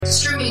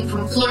Broadcasting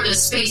from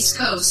Florida's Space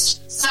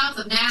Coast, south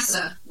of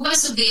NASA,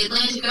 west of the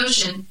Atlantic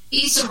Ocean,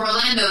 east of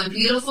Orlando in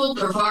beautiful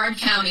Brevard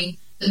County,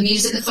 the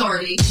Music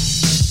Authority.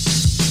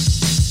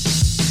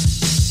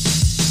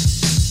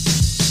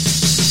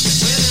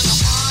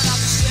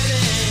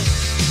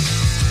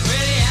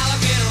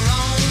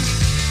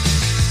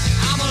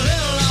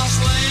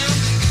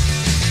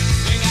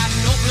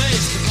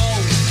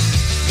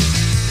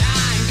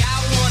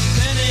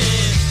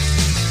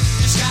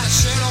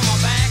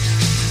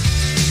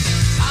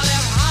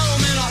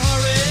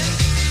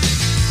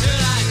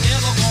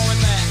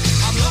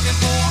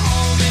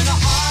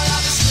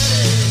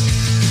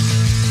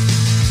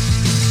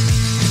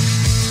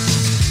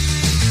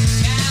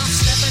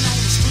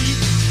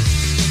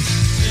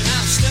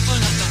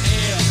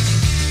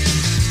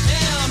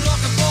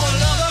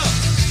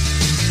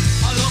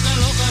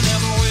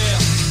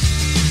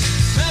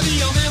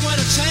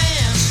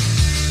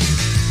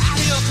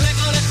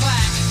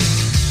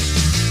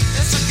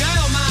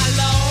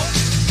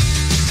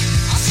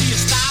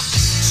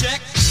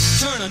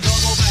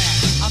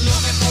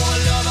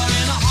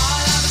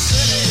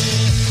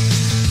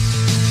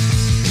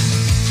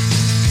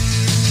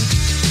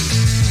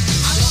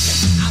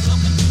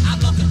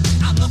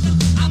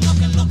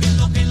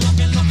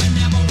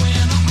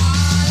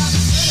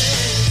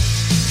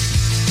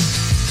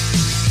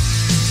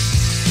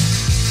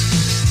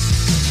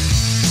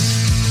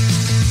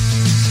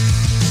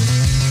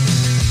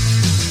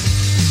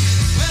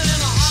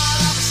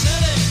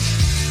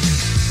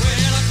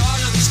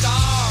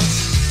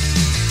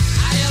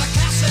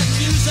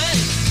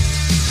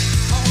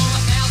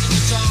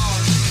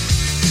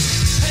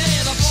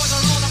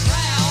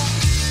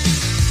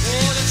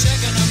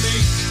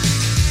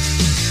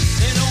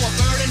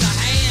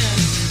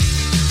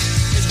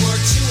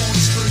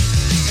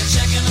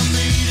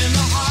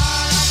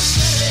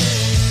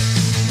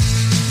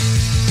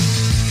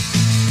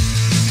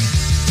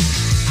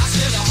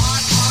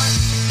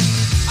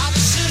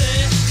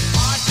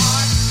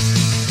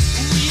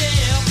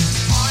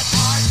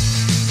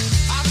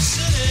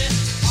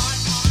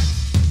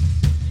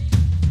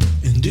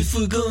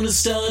 We're gonna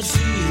start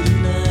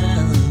feeling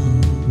now.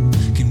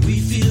 Can we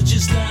feel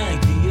just like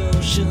the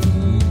ocean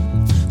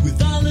with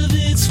all of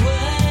its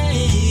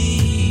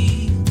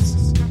waves?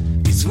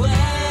 Its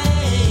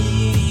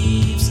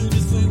waves. And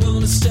if we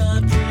wanna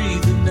start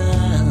breathing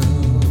now,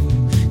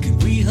 can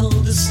we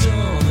hold the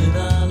storm in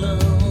our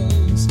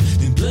lungs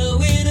and blow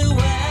it away?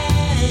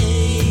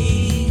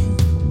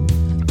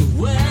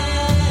 Away.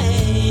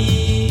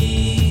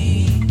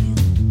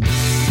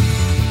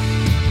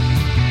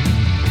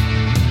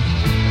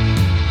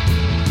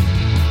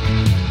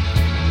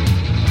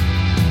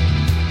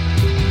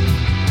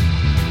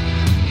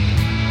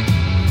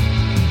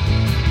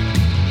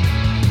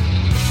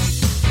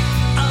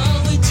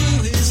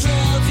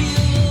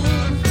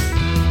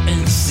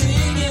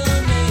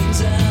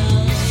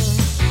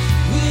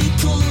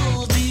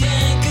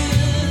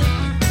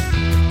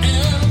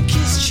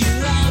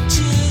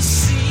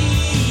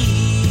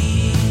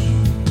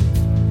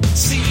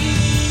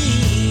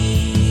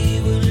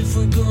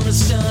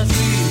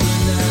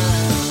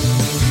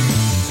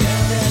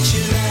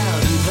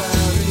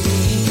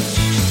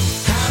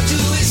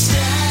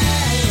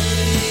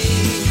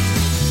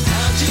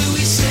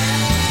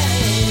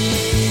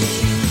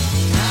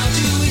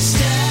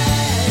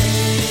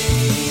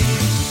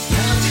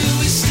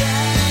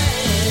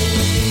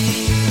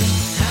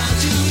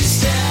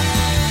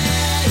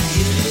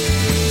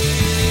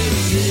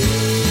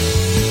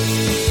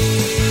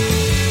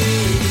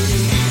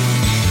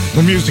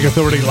 The Music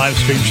Authority live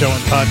stream show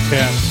and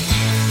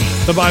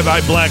podcast. The Bye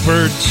Bye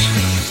Blackbirds.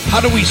 How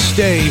Do We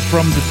Stay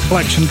from the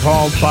collection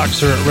called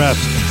Boxer at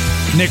Rest.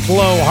 Nick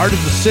Lowe, Heart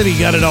of the City,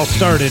 got it all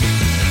started.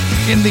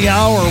 In the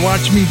Hour,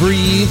 Watch Me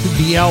Breathe,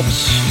 The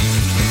Alps,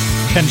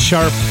 Ken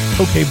Sharp,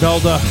 OK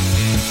Belda.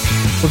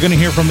 We're going to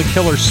hear from the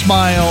Killer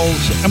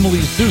Smiles, Emily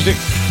Zuzik,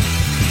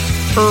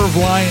 Irv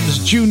Lyons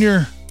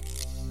Jr.,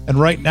 and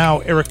right now,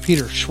 Eric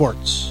Peter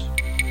Schwartz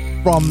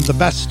from the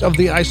Best of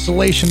the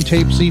Isolation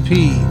Tapes EP,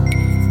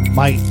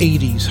 My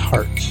 80s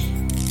Heart.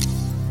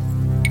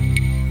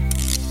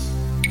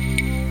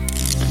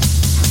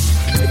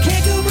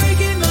 Can't go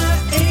breaking my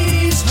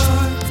 80s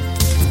heart.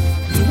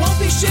 You won't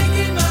be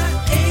shaking my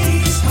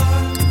 80s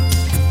heart.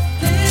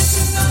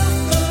 Dancing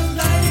on the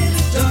light in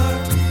the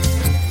dark.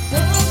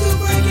 Won't go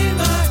breaking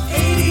my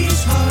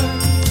 80s heart.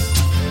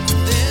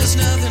 There's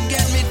nothing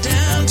get me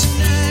down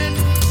tonight.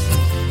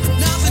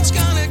 Nothing's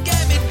gonna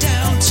get me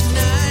down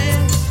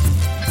tonight.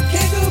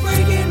 Can't go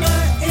breaking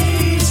my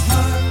 80s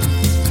heart.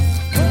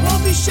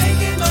 Won't be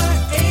shaking my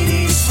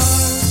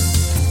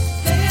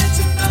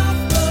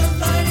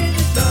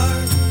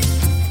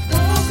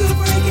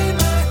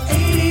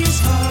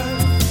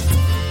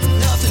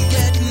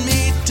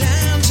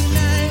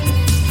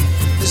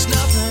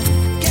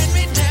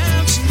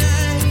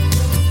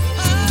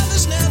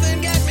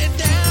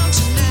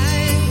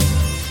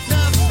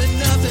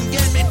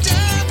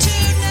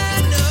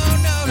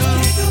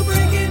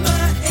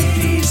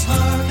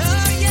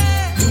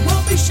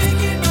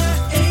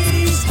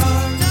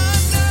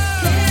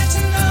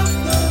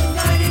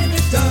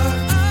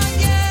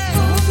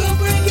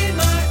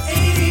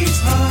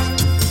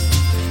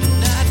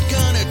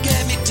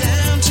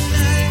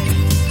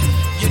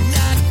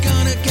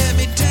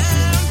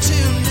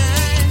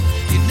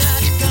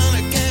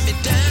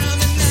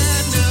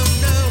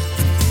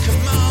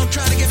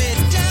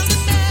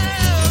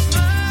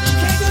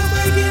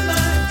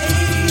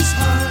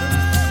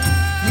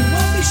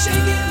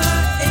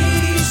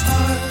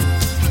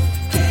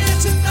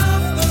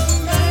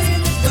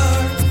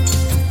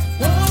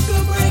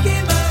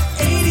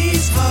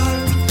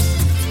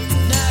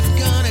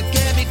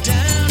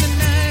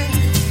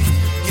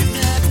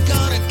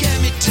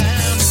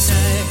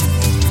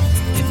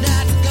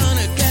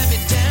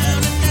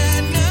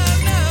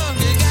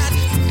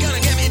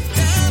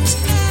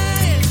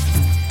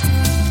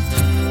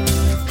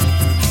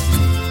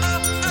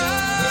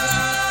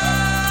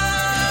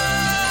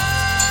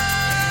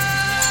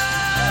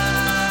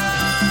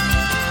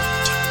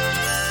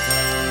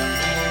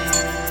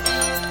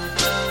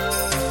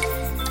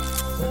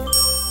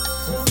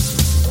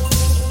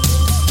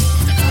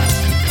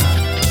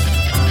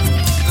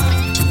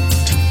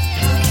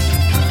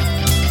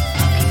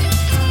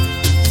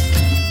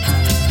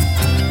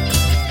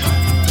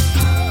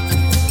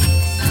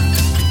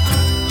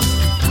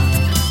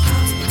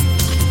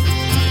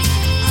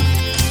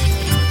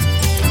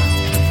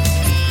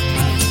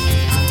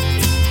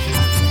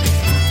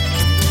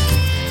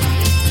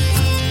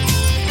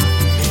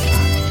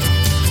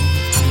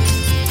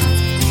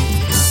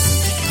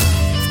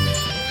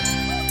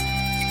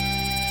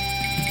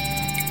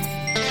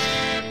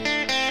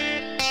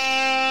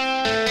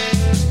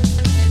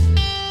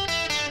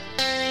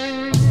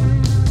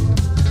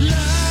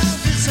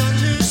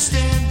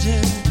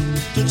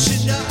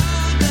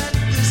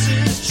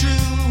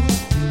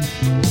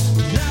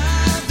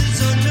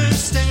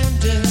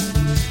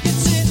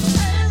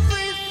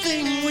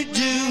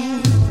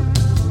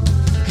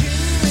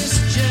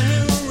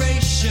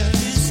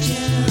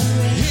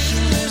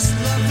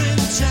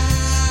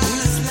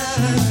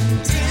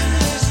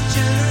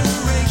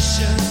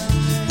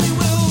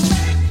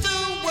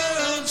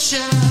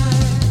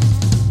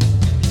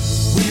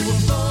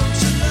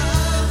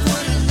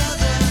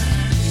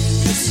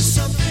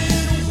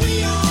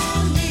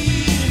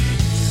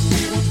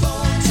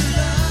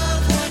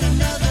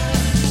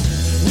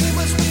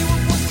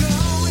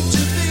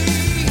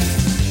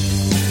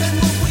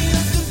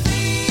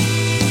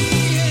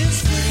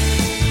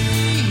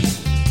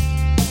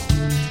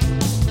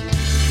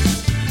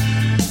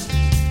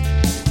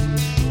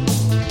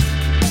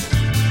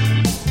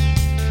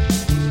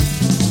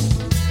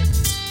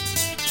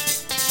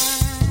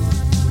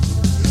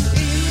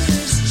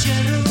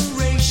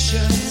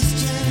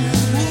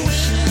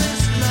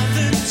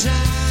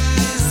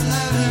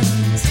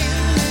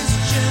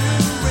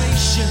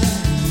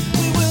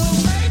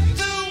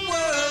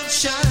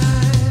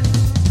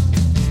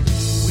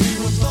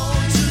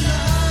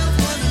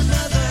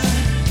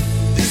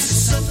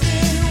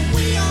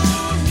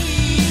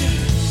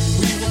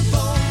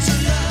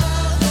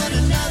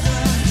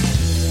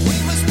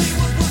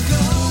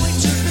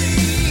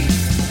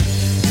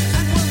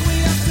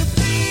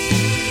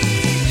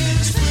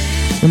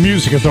The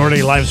Music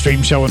Authority live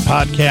stream show and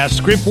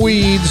podcast.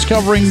 Gripweeds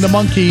covering the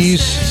Monkees.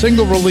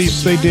 Single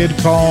release they did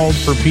called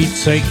For Pete's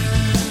Sake.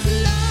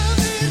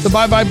 The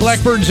Bye Bye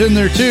Blackbird's in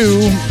there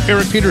too.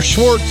 Eric Peter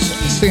Schwartz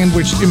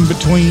sandwiched in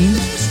between.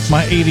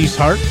 My 80s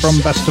Heart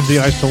from Best of the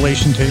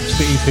Isolation tapes,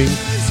 the EP.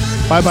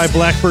 Bye Bye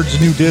Blackbird's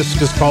new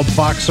disc is called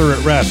Boxer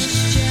at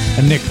Rest.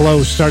 And Nick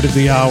Lowe started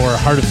the hour,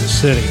 Heart of the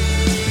City.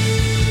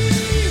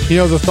 You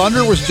know, the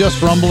thunder was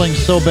just rumbling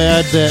so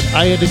bad that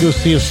I had to go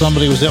see if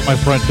somebody was at my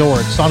front door.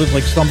 It sounded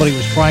like somebody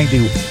was trying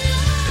to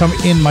come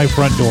in my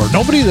front door.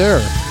 Nobody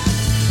there.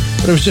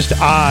 But it was just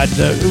odd.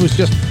 It was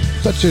just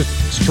such a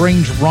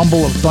strange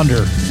rumble of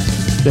thunder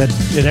that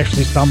it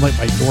actually sounded like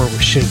my door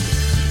was shaking.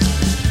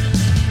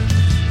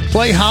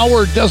 Clay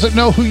Howard doesn't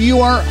know who you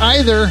are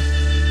either.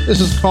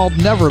 This is called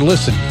Never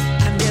Listen.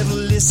 I never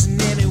listen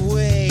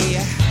anyway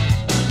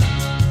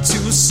to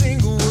a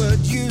single word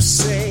you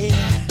say,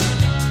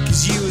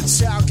 'cause you were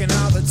talking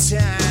all the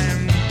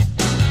time,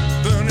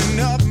 burning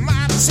up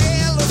my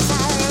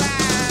telephone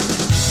line.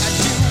 I'd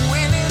do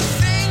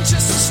anything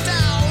just to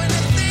stall,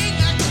 anything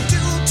I could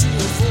do to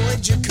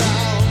avoid your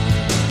call.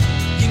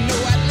 You know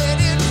I'd let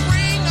it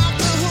ring off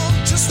the hook,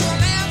 just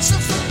one answer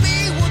from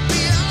me would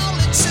be all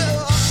it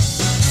took.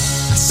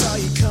 I saw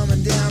you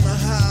coming down the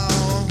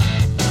hall,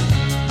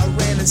 I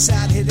ran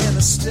inside, hid in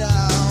a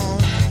stall.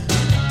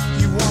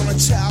 You wanna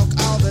talk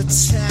all the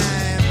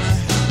time,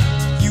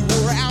 you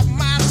were out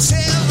my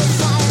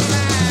telephone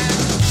line.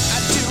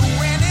 I'd do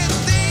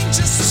anything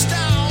just to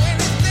stall,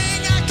 anything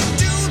I could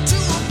do to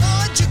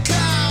avoid your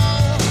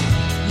call.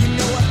 You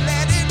know I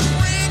let it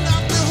ring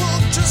off the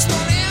hook, just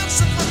one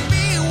answer from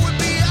me would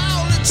be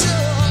all it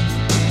took.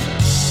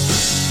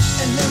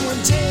 And then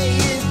one day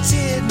it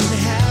didn't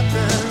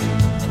happen.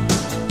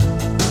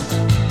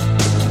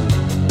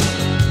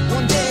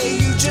 One day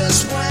you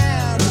just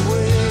went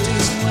away.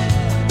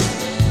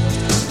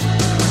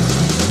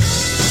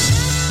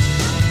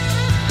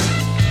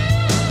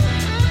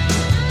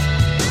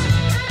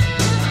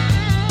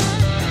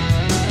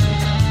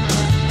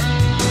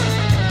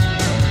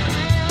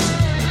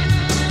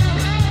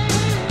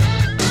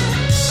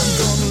 I'm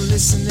gonna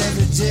listen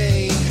every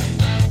day.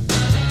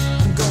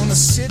 I'm gonna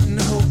sit and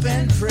hope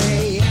and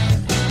pray,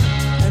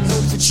 and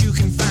hope that you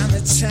can find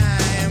the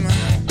time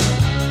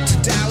to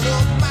dial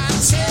up my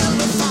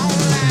telephone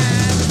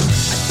line.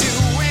 I'd do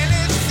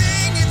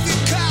anything if you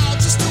call,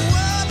 just a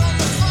word on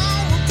the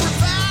phone would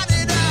provide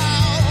it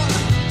all.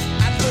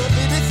 I'd love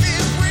it if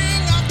it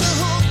ring off the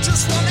hook,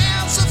 just one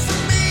answer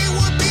from me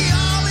would be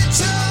all it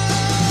took.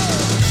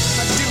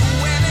 I'd do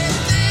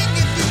anything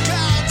if you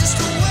call, just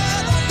a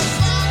word on the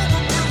phone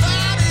would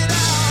provide it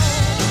all.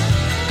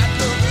 I'd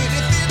love it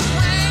if it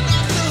rang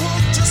off the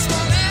hook, just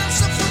one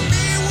answer from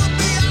me would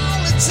be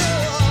all it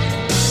took.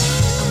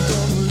 I'm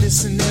gonna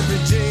listen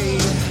every day.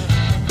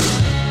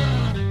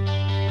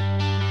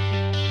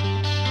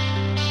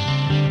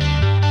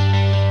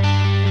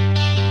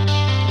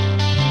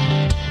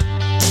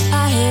 I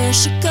hear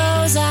she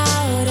goes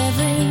out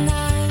every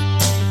night.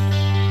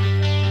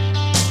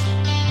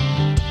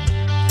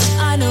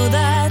 I know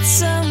that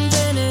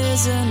something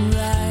isn't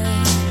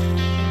right.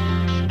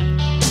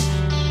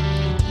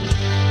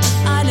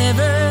 I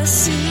never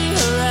see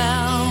her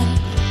out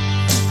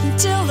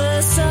until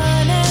the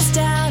sun is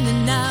down,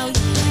 and now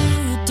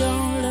you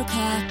don't look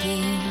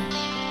happy.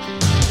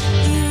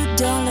 You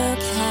don't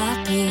look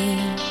happy.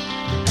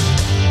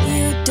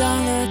 You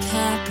don't look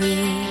happy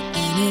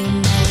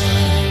anymore.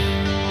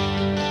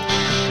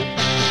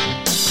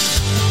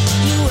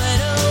 You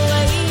went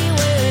away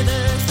with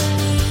her for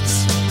weeks,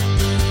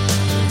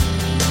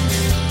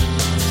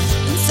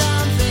 and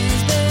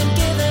something's been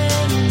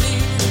giving me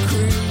the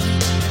creep.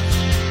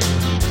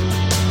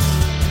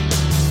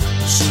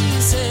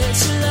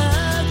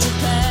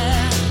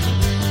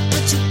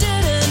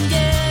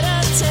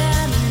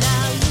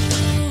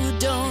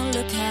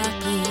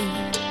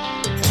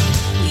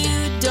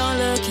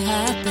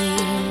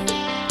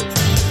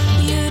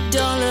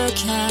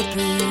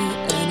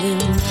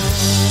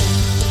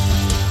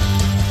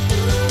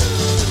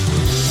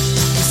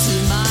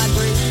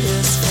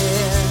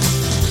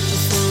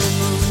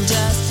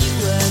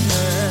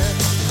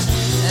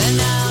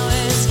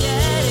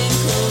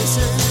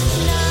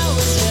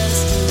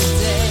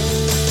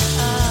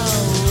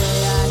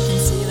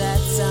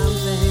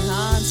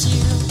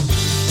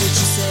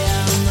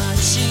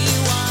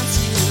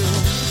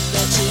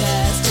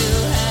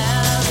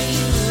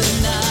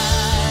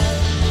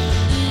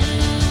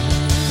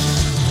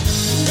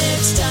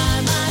 Each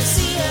time I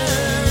see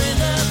her in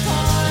the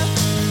park,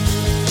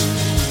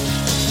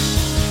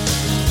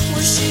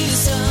 where she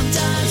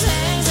sometimes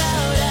hangs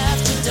out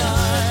after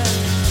dark,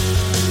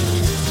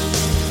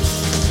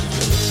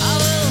 I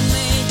will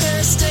make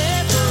her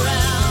stick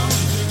around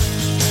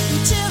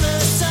until the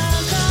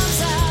sun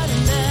comes out,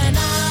 and then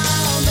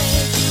I'll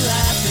make you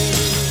happy.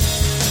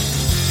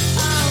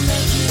 I'll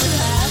make you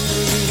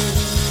happy.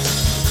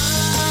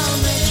 I'll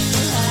make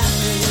you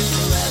happy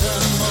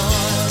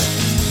forevermore.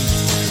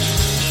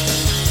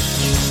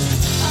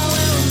 I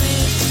will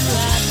make you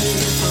happy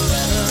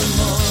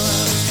forevermore.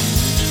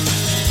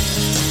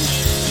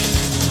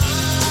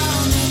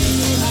 I'll make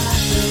you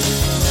happy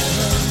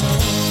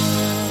forevermore.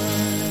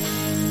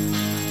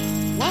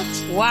 What?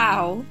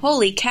 Wow.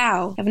 Holy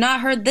cow. I've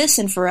not heard this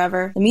in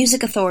forever. The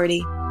Music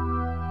Authority.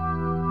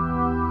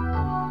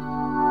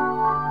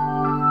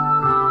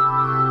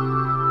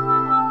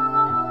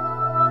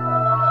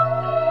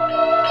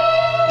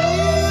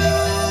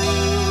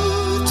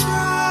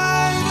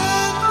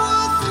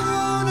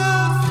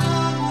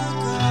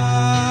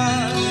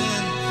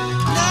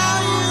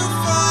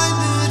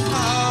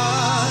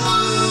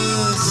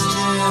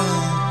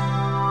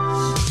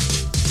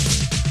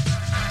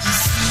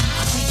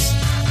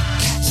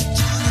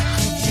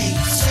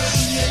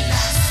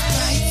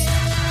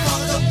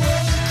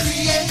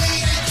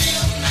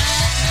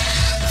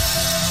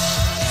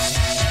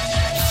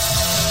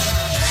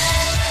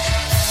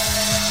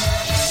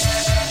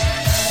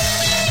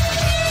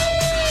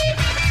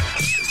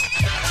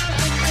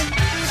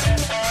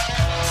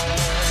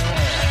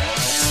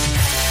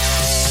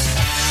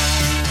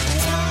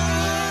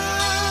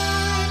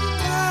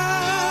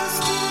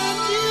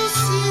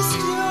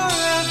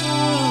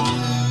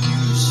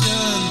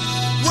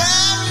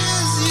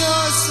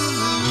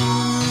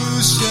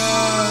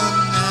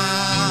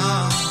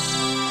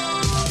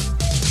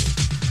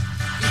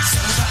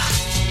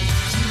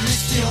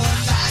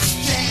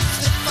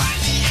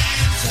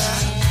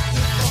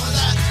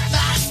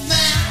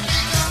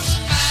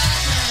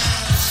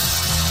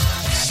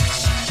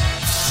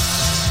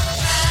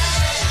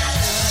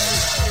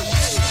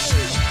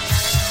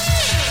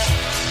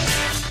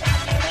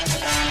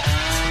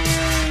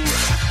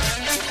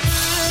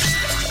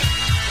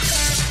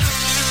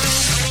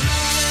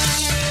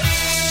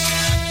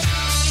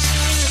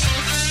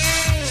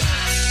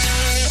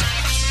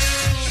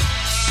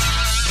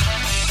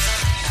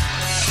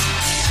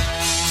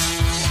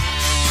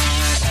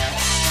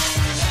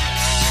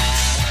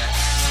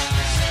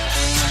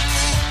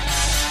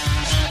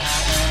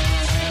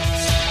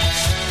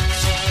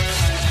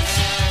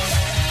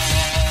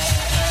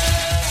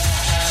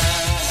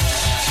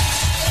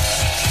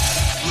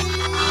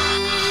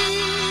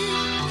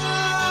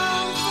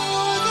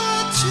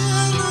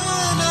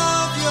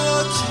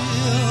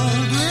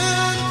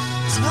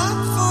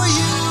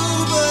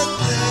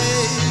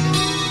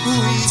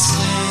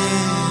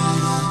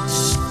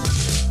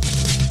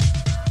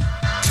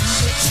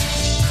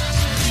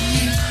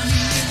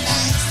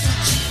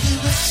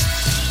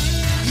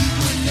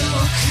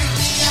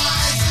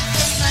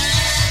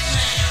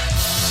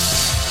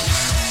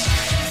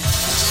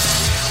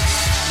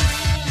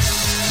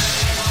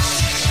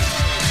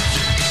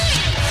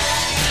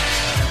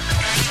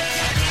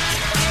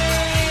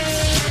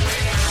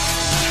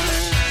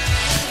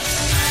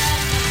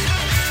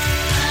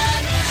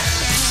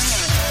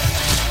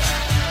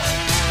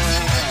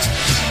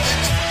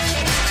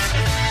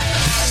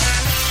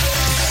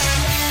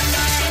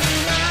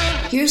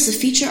 Here's the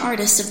feature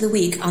artist of the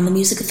week on the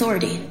Music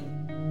Authority.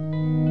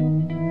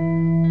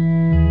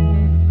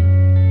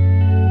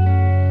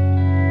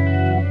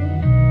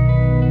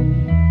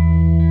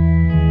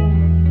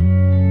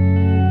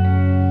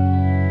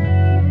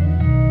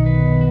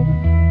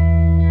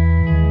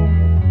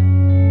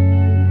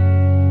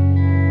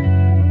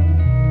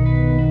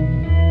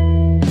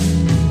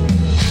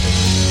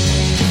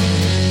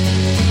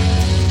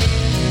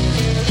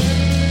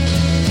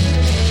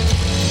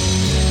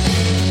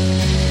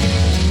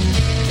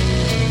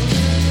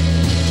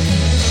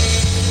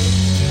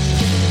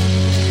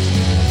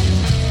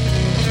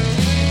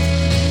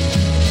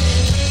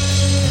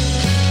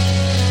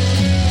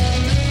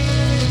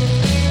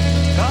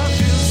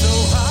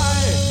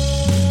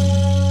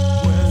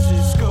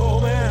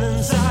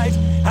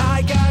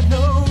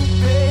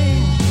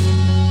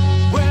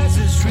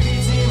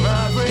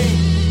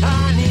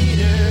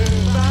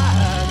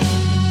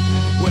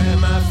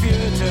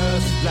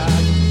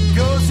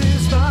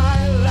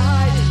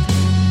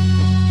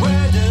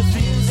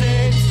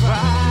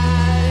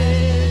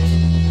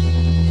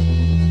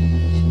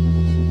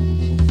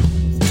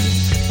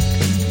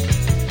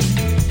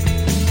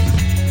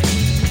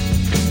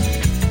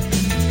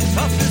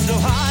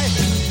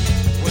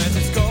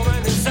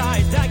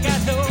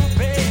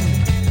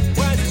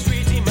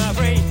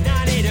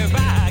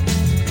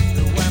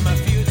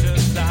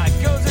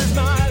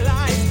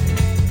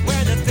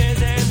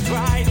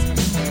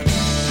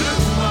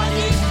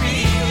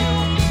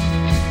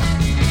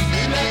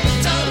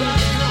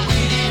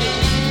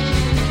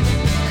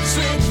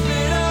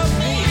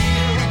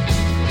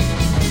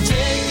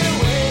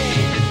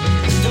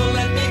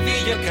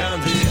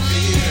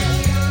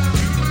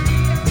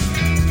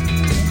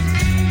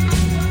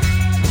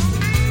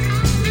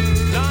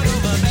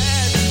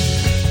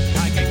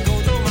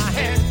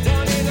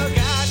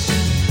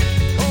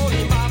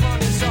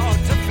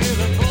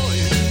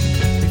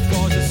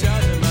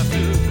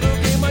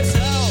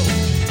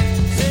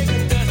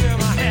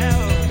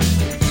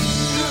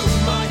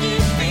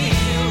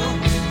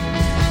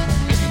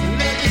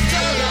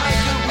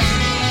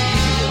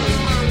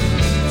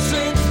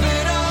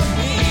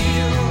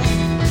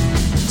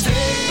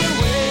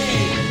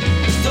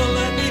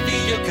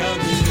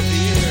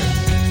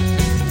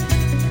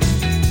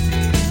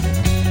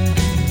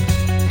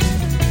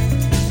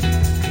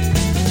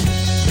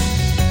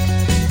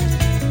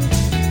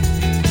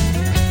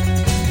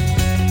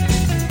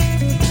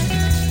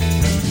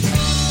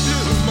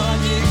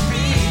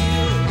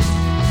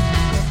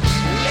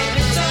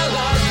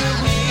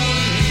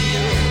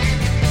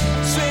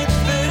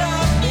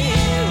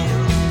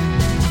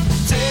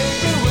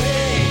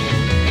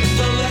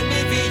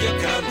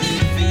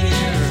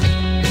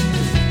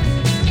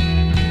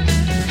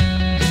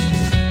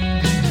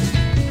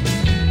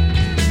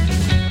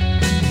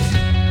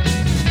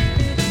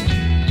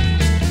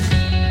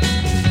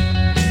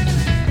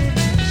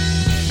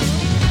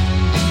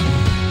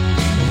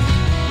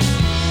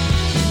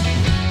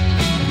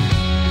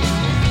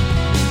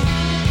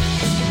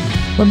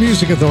 The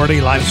Music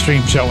Authority live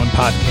stream show and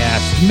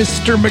podcast.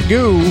 Mr.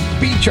 Magoo,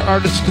 feature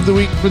artist of the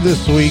week for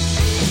this week.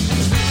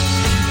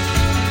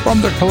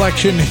 From their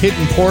collection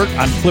Hidden Port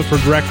on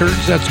Clifford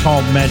Records, that's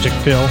called Magic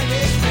Pill.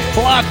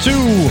 Plot 2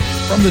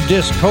 from the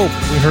disc Hope,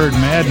 we heard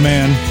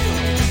Madman.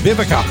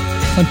 Vivica,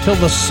 Until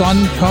the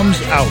Sun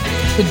Comes Out.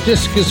 The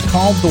disc is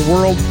called The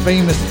World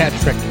Famous Hat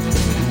Trick.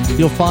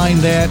 You'll find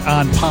that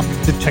on Pop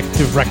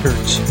Detective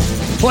Records.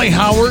 Play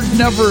Howard,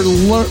 never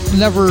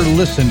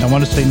listened. I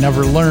want to say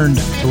never learned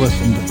to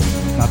listen.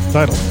 Not the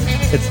title.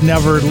 It's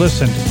never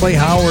listened. Play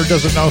Howard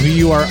doesn't know who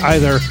you are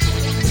either.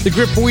 The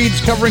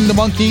Gripweeds covering the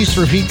Monkees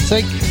for Heat's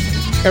sake.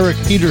 Eric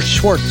Peter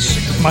Schwartz,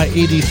 My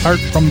 80s Heart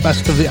from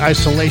Best of the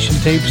Isolation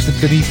tapes.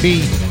 It's an EP.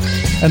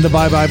 And the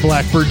Bye Bye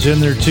Blackbirds in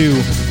there too.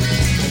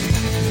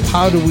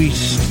 How Do We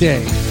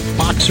Stay?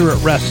 Boxer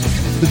at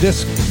Rest. The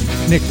disc,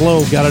 Nick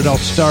Lowe got it all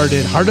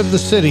started. Heart of the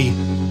City,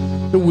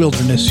 The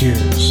Wilderness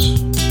Years.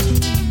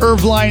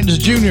 Irv Lyons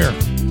Jr.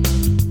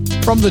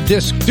 from the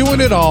disc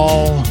Doing It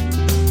All,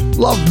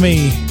 Love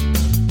Me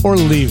or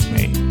Leave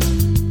Me.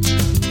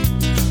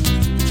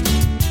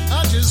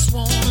 I just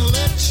want to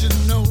let you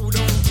know,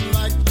 don't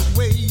like the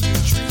way you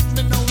treat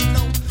me, no.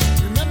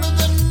 Remember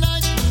the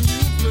night when you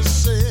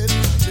first said,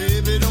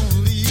 baby,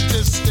 don't leave,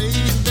 just stay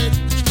in bed.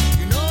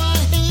 You know I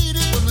hate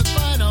it when we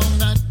fight all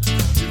night.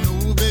 You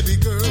know, baby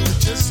girl, it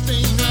just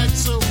ain't right.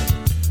 So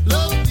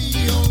love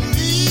me or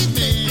leave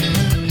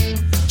me.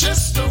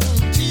 Just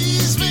don't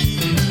tease me.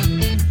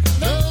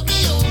 Love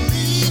me or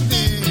leave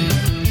me.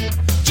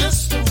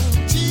 Just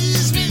don't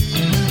tease me.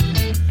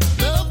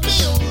 Love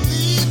me or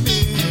leave me.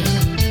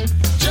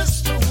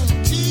 Just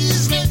don't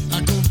tease me.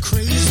 I go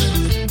crazy.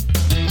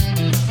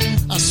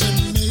 I said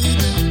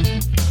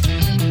maybe.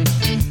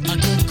 I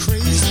go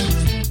crazy.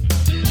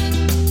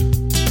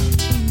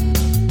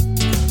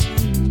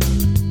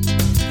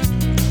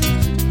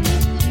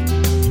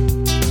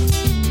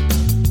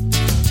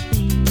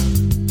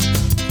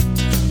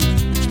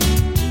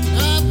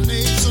 I've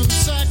made some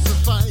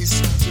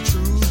sacrifice. The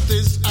truth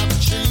is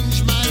I've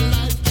changed my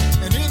life.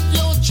 And if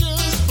you're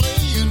just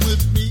playing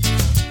with me,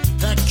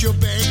 pack your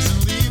bags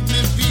and leave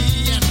me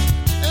be.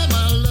 And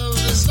my love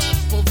is not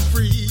for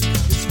free.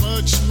 It's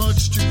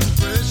much too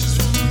precious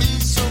for me.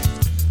 So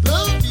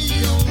love me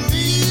or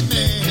leave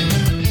me.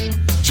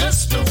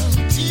 Just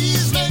don't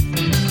tease me.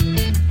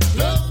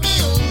 Love me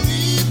or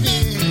leave me.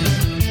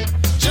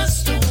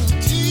 Just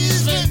don't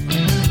tease me.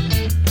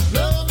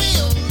 Love me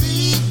or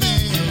leave me.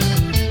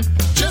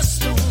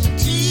 Just don't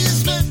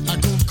tease me. I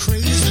go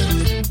crazy.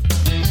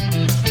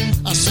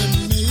 I said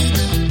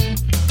maybe.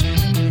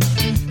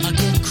 I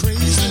go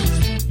crazy.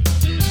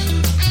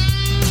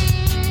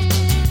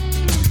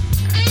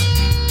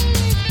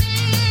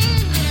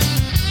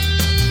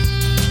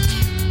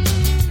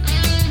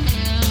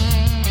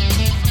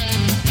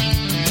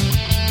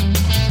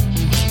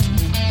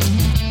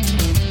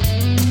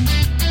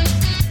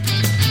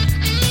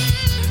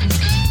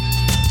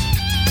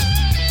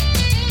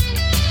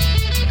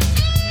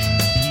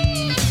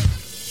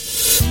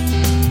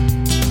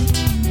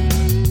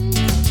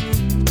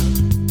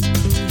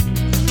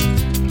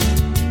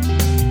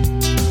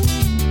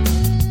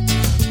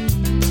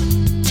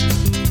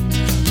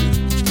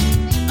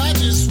 I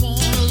just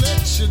want to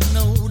let you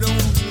know,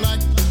 don't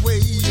like the way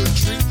you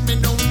treat me,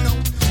 no.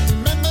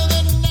 Remember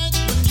that night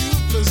when you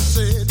first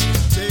said,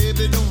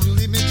 baby, don't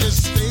leave me,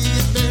 just stay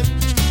in bed.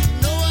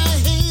 You know I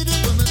hate it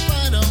when we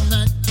fight all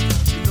night.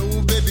 You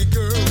know, baby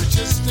girl, it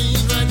just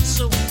ain't right.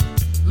 So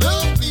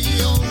love me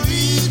or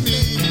leave me.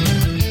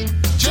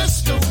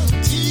 Just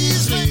don't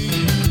tease me.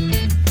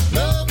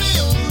 Love me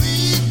or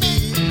leave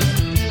me.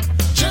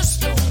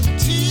 Just don't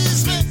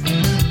tease me.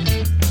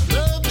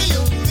 Love me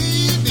or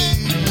leave me.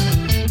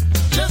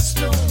 Just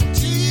don't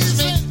tease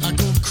me. I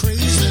go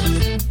crazy.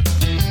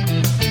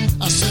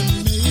 I said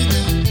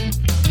maybe.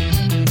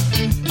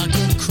 I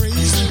go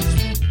crazy.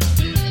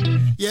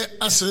 Yeah,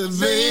 I said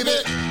baby.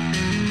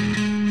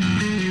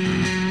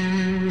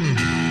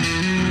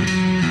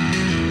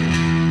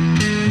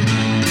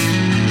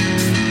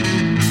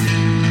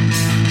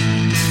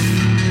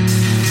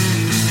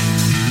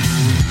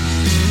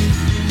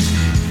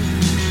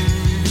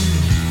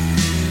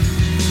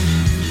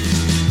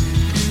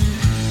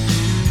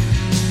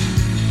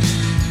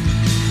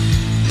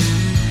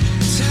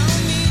 Tell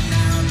me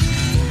now, do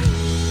you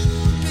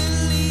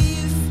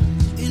believe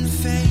in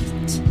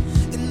fate,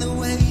 in the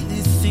way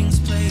that things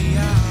play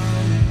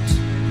out?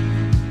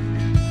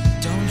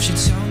 Don't you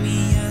tell me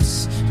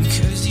yes,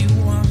 because you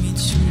want me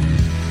to.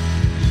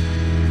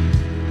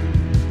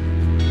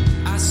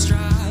 I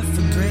strive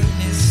for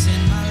greatness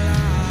in my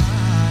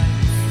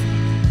life.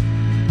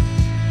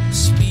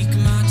 Speak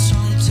my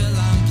tongue till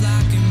I'm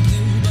black and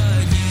blue,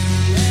 but you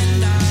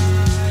and I,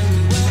 we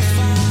will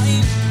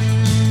find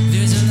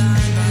there's a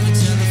line by the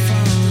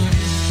telephone.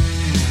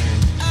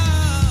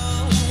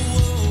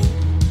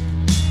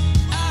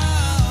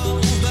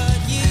 But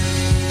you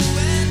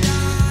and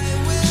I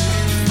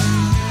will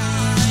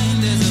find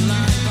there's a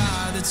line by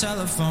the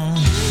telephone.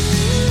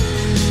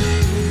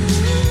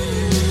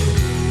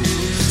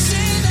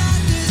 Say that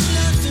there's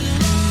nothing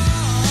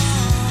wrong.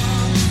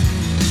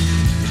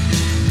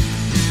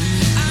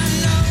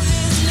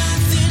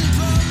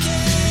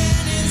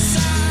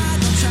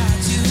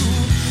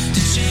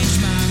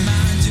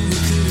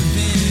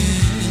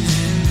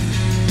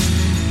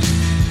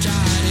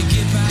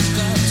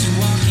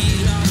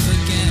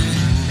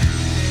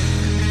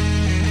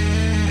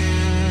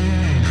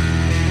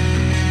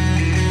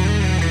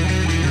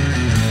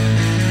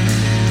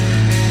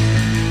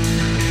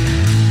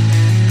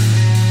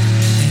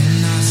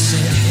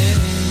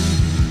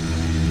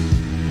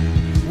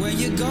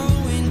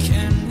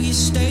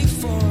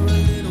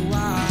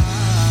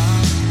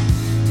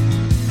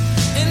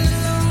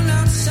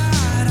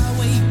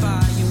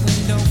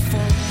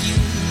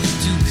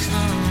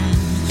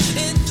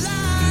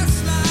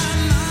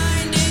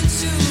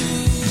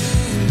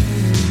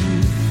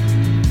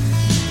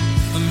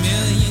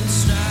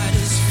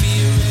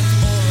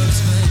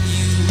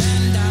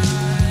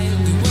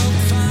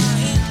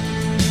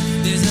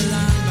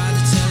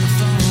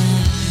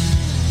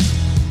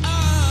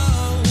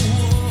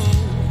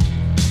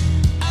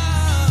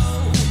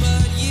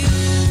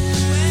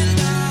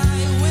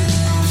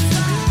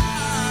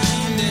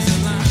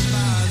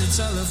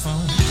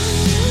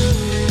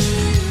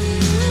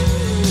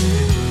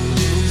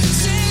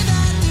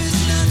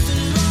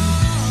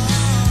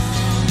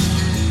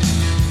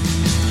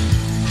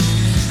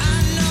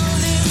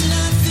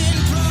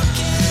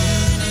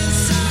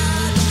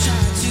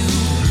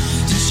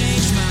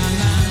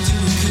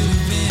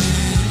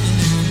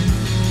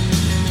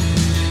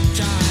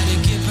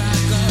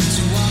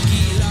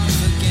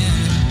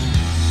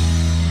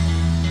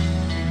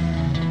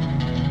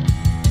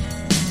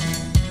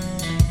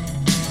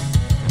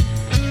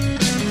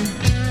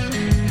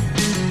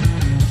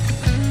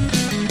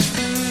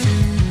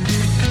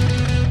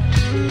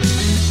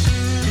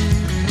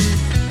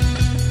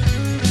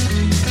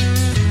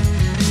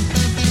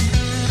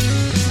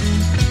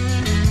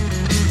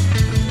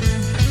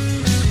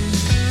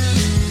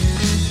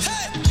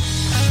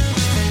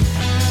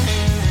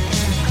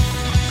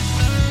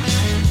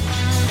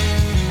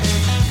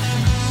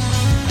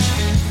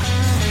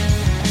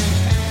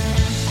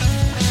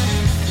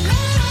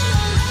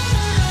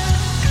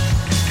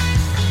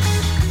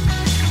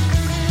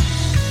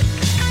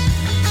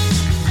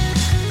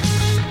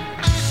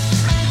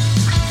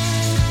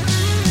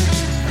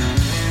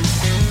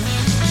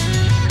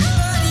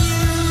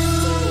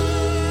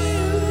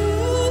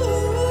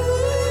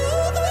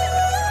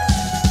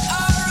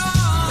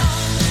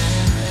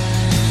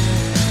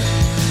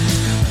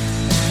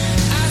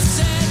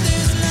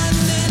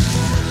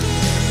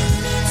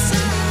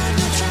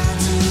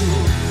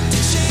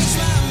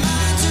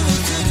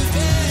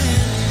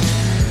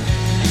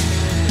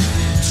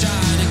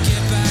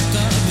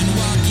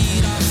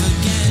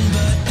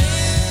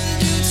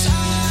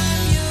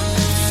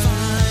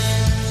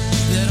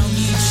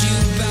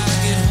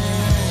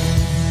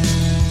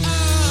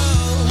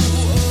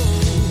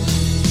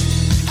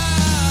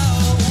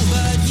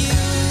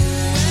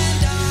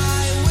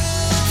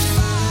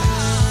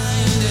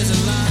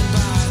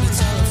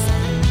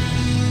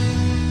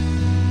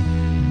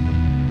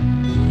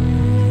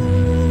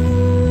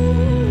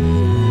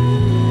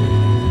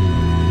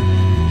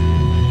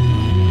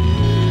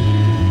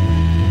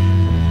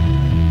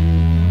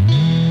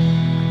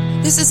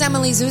 This is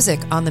Emily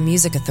Zuzik on the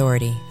Music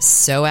Authority.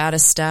 So out of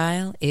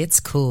style,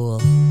 it's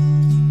cool.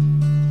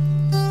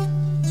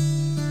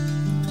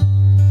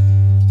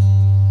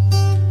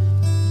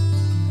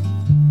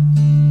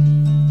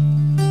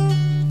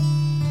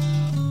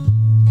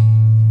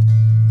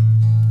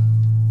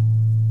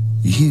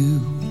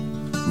 You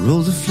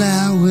roll the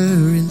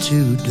flour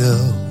into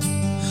dough,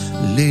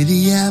 lay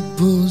the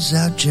apples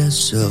out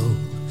just so.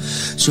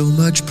 So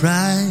much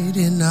pride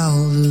in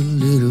all the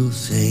little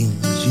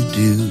things you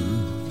do.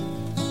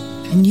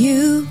 And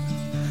you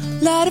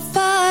light a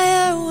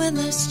fire when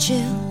there's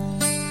chill.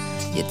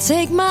 You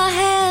take my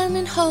hand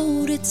and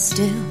hold it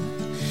still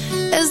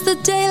as the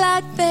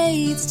daylight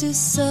fades to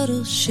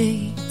subtle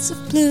shades of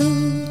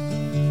blue.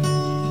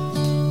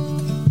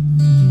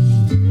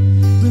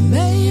 We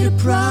made a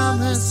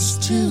promise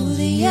to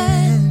the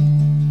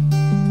end.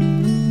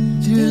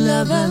 Through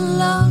love and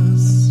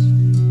loss,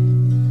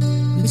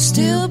 we'd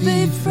still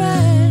be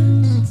friends.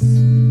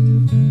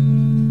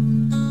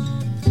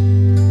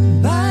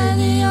 By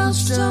the old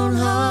stone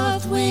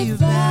hearth, we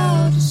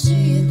vowed to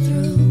see it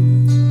through.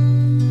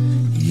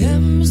 The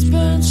embers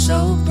burn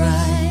so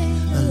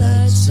bright, a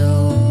light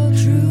so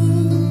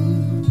true.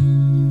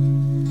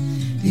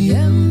 The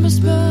embers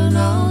burn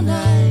all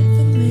night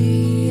for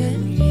me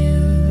and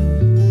you.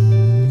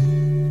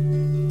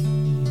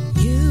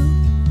 You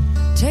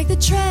take the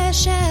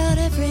trash out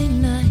every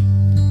night.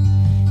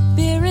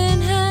 Beer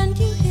in hand,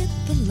 you hit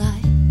the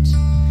light.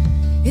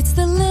 It's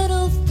the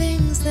little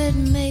things that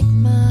make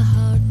my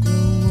heart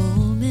grow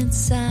warm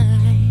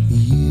inside.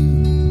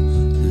 You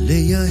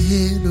lay your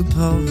head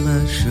upon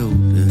my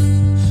shoulder.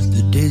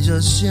 The days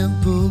are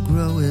simple,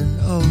 growing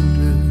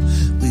older.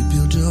 We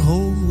built a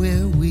home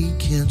where we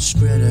can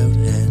spread out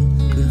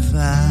and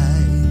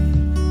confide.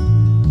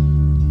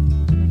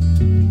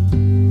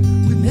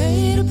 We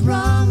made a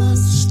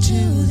promise to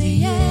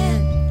the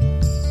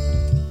end.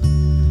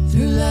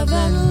 Through love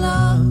and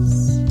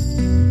loss,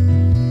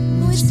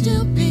 we'd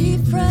still be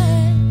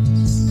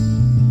friends.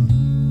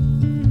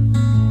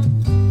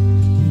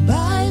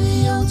 By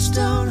the old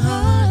stone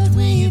heart,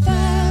 we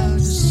vowed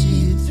to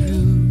see it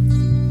through.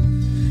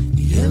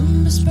 The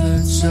embers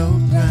burn so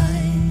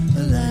bright, a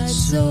light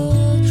so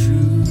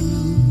true.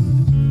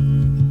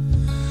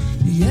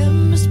 The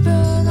embers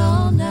burn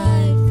all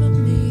night for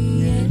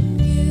me and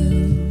you.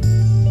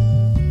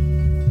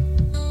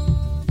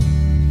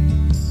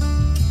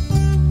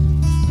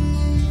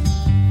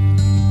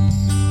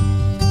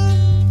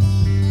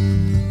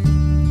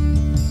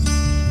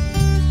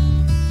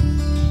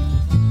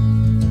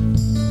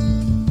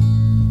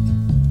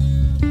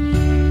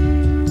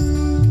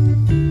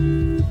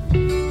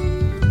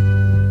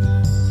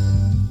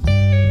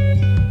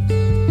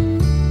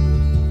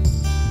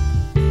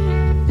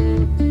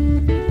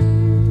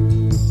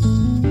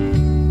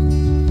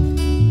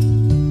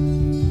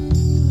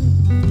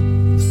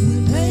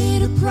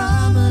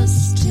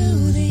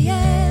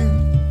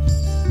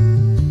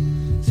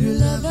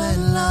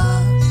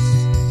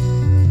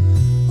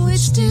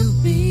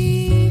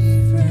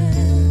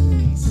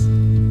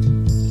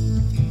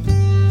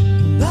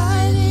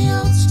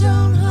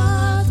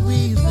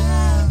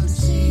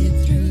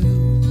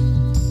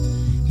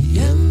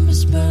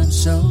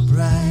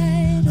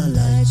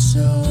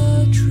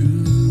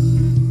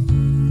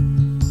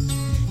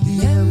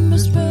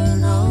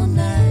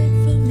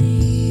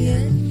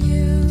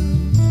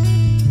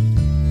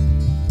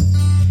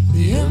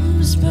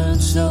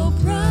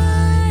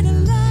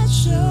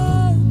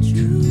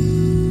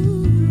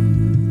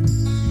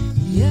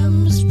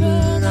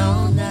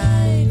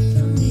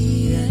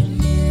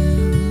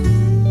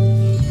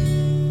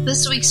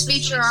 This week's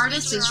feature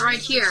artist is right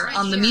here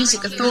on the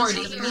Music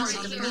Authority.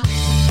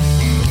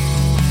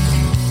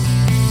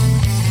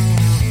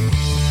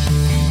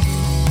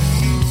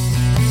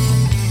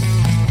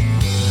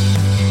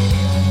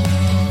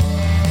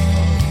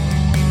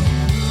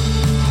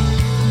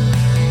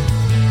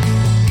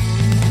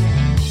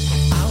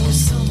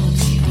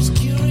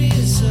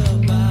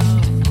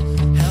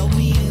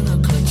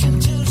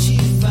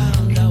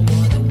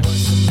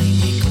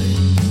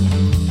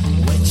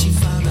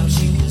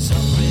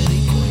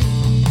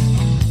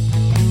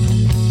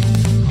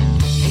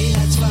 Hey,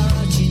 that's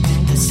far, she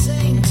did this.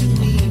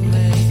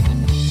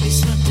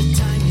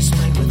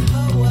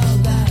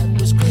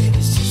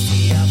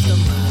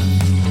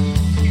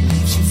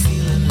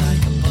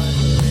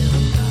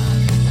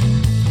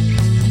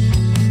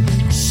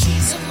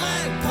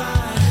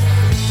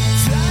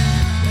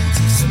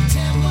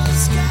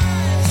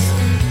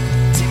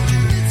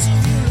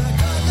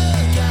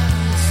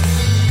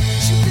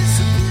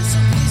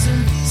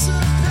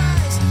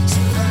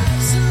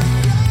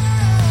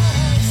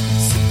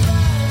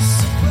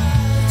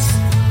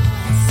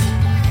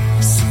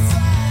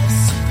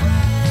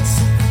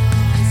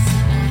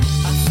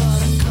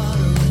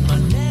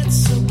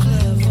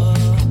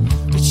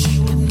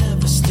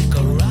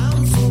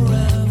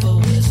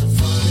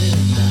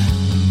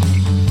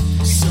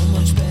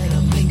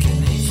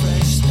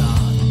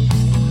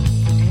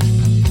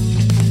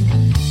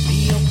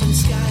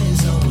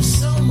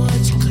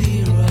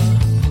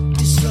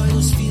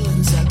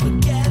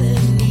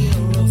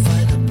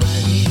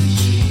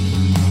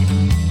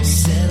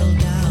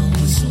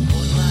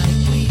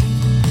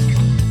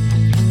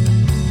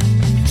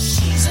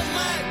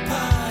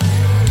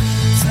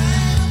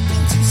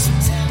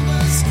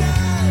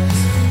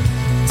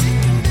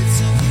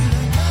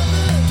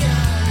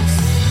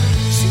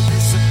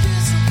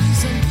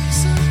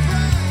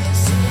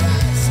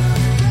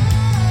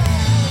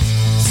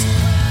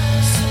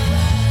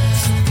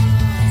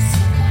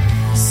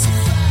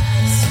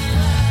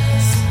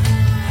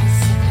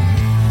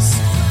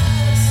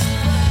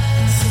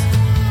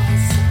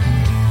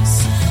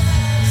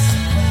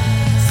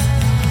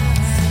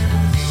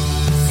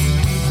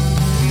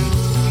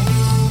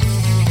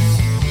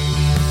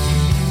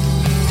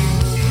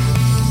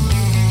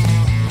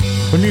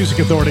 Music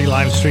Authority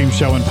live stream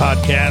show and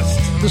podcast.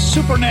 The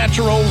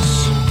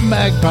Supernaturals,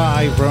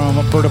 Magpie from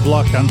A Bird of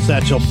Luck on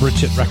Satchel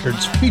Bridget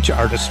Records. Feature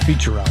artist,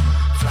 feature album.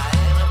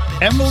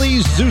 Emily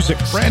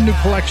Zuzik, brand new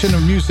collection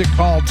of music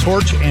called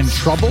Torch and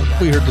Trouble.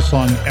 We heard the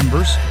song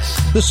Embers.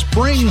 The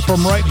Spring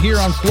from right here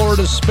on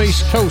Florida's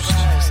Space Coast.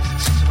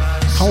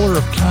 Color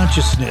of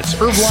Consciousness.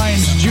 Irv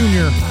Lyons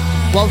Jr.,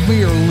 Love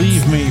Me or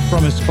Leave Me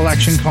from his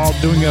collection called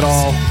Doing It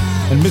All.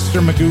 And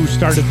Mr. Magoo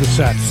started the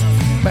set.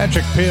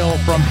 Magic Pill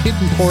from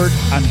Hidden Port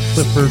on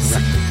Clifford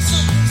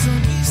Records.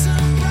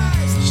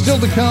 Still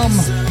to come,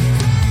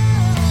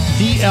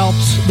 The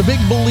Alps, The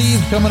Big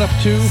Believe coming up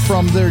too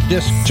from their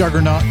disc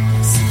Juggernaut.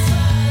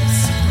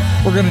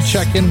 We're going to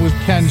check in with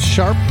Ken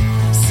Sharp,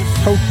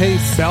 Cote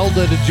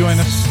Belda to join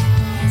us.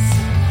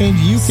 And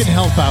you can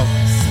help out.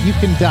 You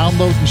can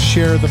download and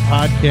share the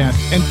podcast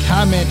and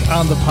comment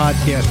on the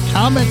podcast.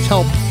 Comments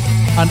help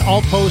on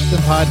all posts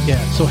and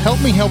podcasts. So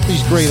help me help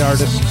these great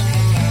artists.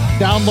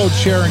 Download,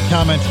 share, and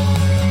comment.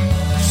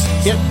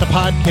 Get the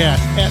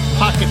podcast at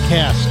Pocket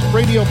Cast,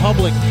 Radio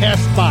Public,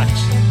 CastBox,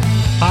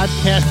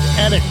 Podcast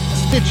Addict,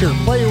 Stitcher,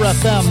 Player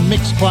FM,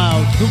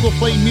 Mixcloud, Google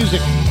Play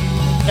Music,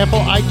 Apple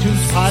iTunes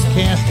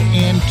Podcast,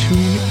 and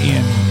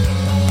TuneIn.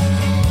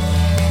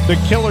 The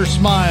Killer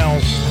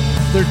Smiles.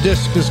 Their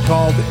disc is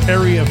called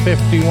Area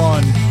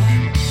 51.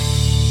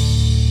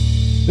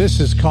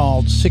 This is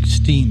called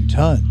 16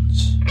 Tons.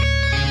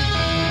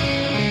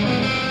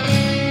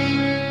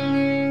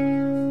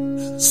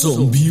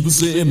 Some people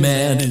say a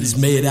man is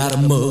made out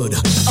of mud.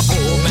 A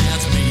poor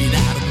man's made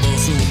out of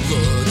muscle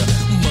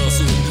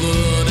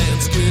blood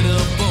and skin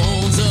and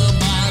bones. A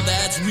mind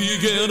that's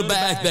weak and a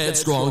back that's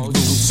strong. You go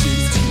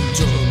 16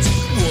 tons.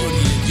 What do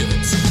you get?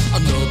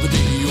 Another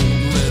day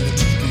older and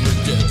deeper in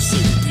debt.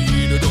 Say,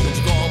 Peter, don't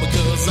you call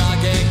because I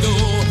can't go.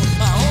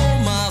 I owe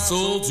my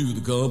soul to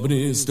the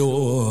company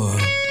store.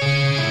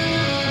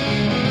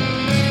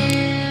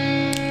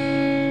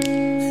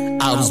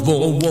 I was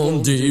born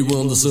one day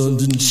when the sun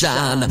didn't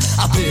shine. I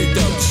picked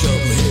up a shovel,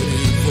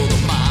 headed for the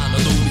mine. I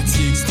loaded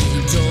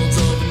 16 tons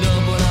of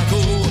enough when I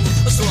go.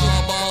 A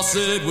straw boss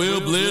said,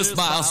 well, bless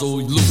my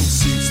soul. You load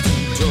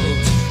 16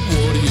 tons,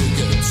 what do you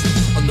get?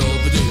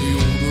 Another day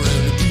older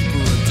and a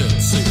deeper in debt.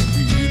 Say,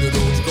 Peter,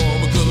 don't you call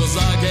me because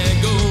I can't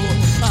go.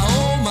 I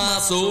owe my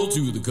soul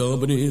to the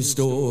company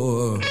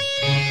store.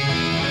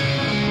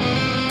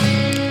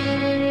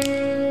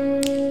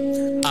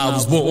 I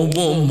was born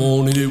one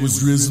morning, it was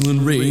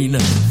drizzling rain.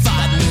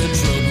 Fighting in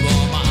trouble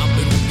on my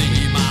middle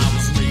name. I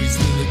was raised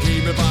in the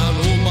game if I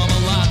old mama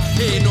line.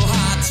 Ain't no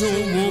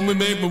high-tone woman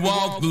make me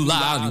walk the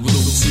line. You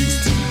load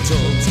 16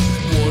 tons,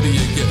 what do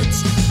you get?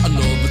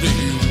 Another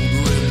day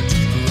older and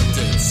deeper in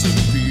debt. Say,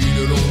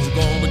 Peter, don't you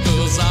call me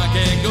cause I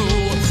can't go.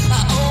 I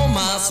owe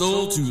my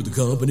soul to the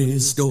company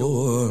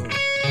store.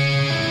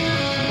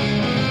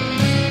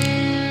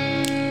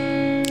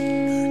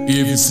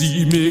 If you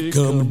see me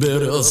coming,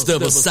 better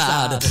step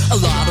aside. A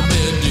lot of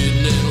men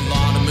didn't and a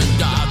lot of men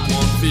died.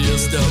 One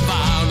fist of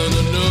iron and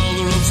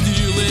another of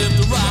steel. If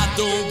the right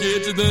don't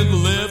get you, then the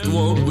left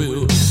one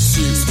will.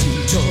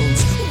 16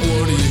 tons,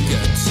 what do you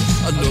get?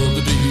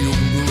 Another day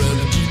older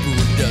and deeper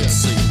in debt.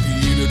 Say,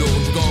 Peter,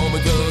 don't you call me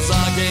cause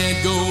I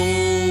can't go.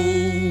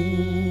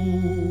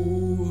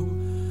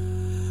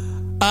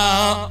 I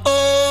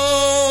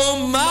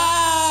owe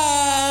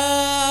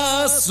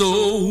my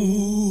soul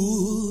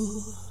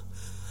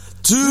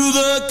to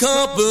the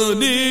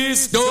company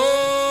store.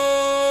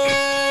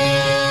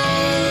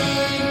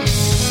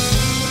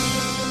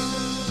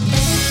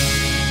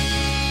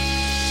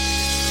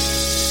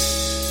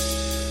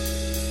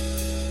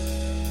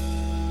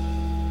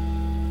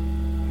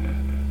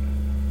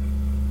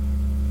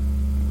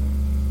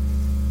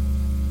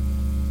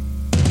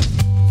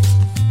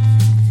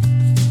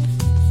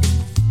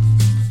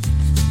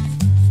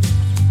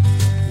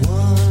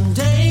 One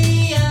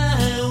day I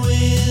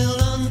will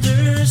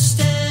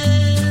understand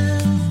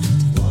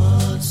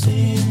what's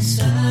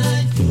inside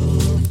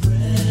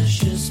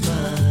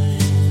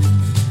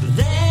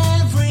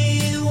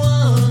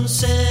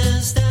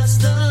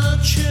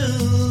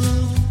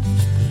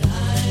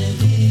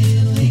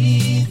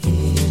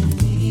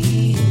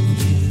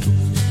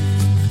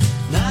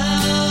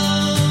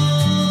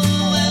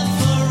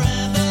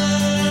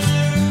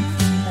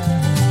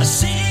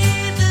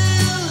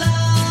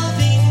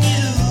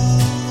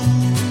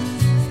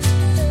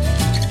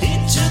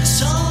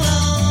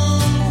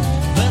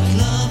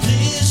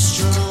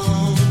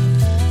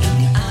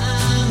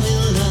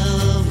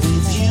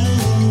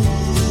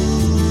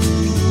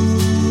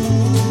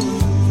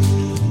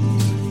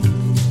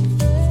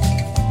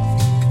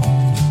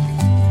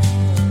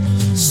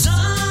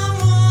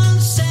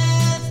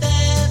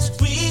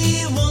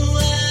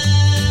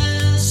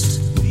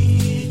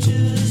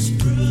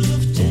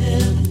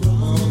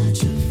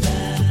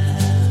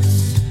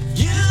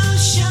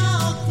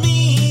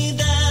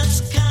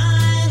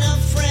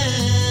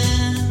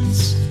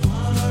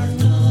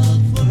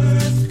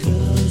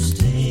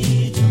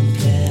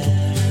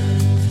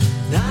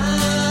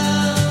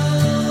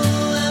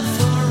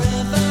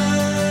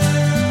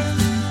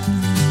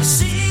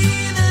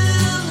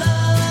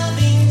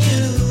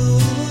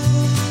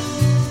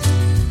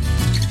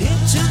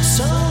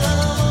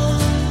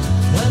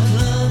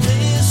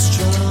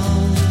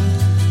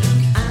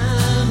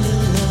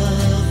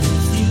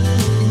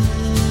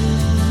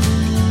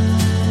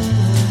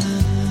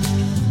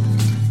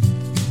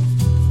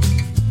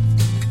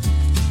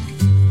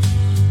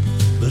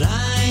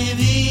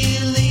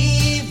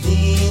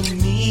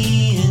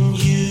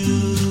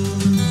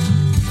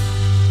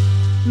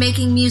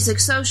Making music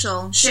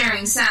social,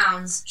 sharing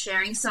sounds,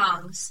 sharing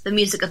songs. The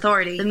Music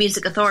Authority. The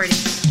Music Authority.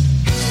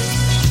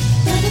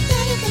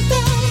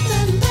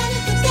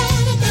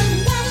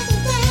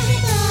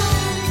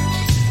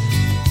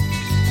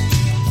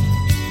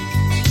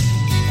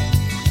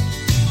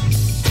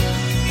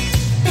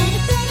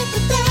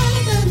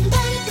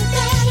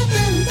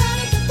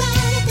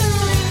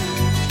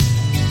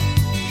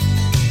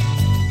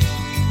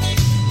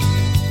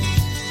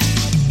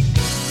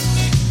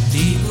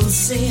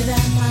 Say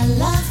that my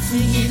love for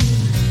you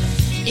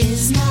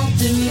is not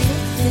the real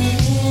thing.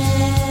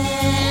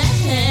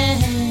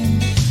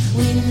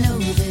 We know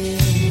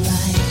they're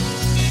right.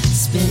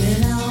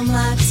 Spending all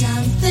my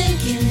time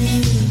thinking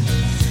you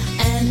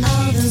and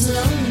all those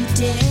lonely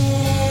days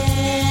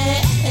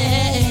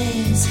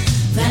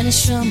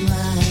vanish from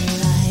my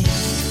life.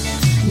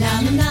 Now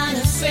I'm not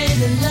afraid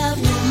to love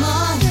no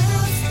more.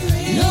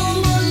 No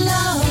more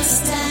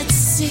lost at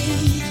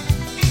sea.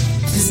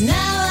 'Cause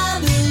now I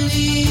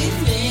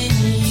believe in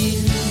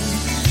you.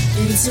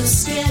 Been so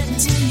scared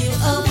until you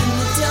opened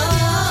the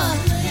door.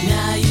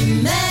 Now you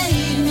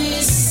made me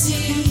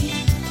see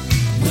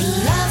what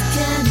love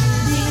can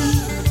be.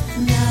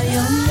 Now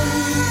you're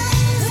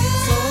mine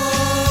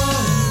for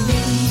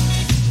me.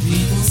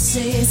 People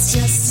say it's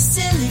just a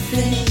silly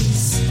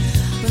face,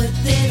 but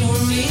they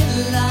don't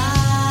realize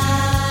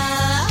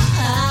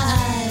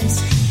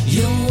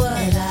you're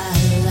what I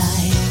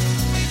like.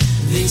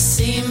 They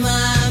say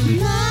my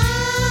mind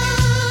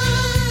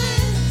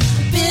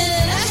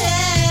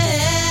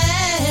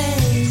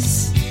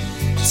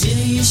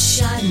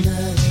shine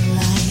the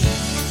light.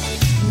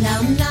 Now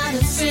I'm not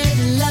afraid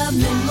to love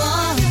no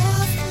more.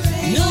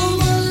 No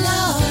more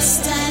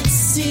lost at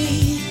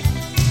sea.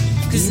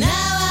 'Cause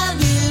now I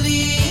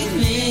believe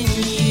in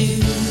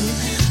you.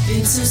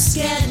 Been so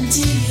scared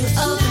until you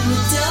opened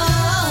the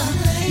door.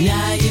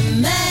 Now you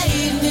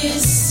made me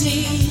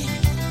see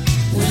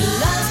what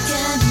love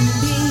can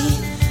be.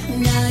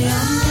 Now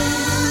you're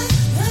mine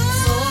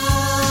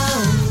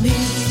for me.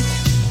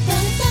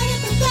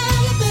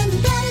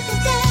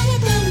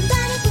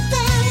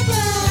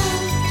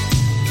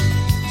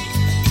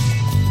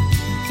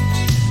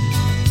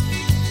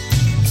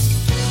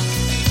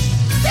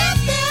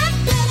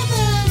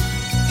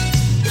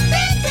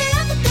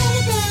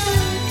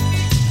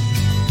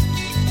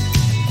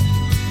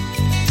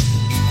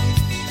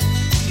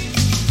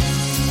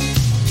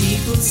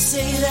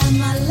 Say that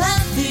my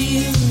love for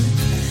you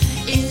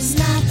is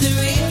not the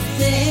real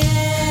thing.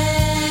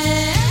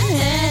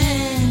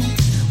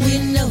 We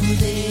know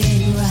they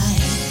ain't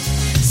right.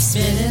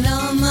 Spending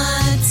all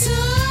my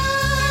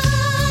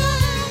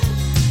time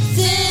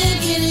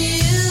thinking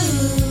you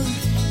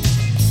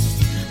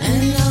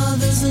and all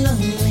those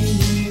lonely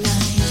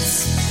nights.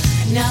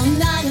 Now I'm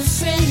not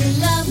afraid to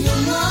love no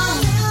more.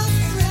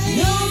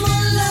 No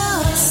more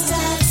lost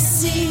at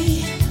sea.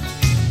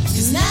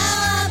 'Cause now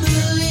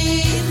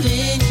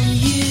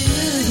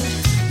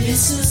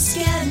so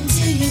scared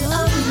until you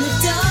open the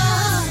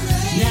door.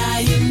 Now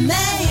you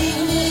made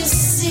me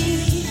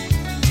see,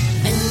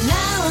 and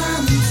now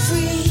I'm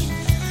free,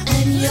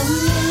 and you're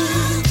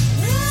mine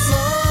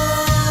for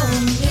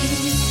me.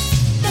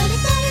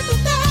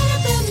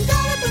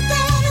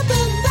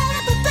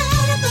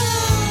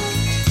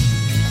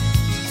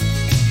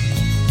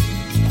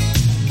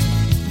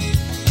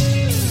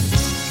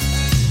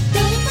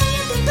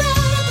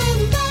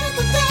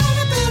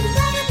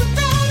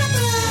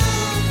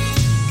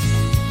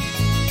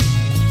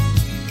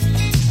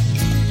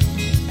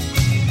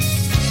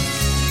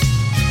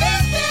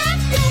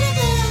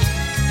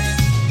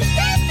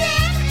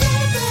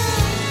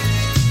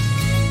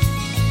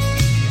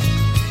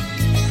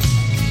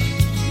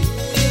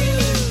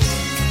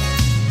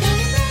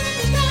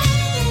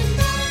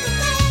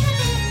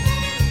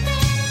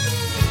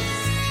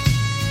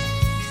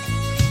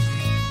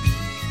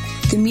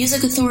 The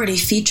Music Authority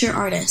feature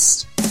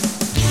artist.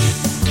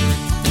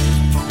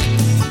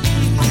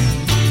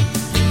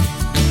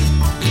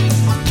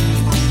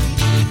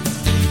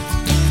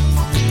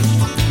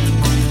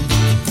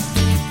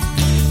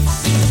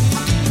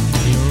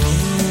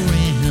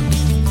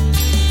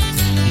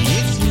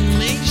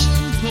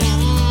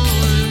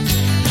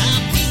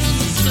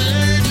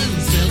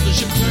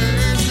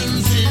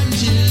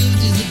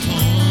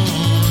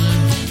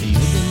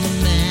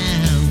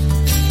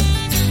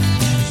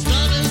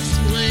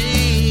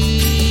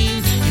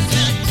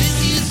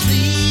 Busy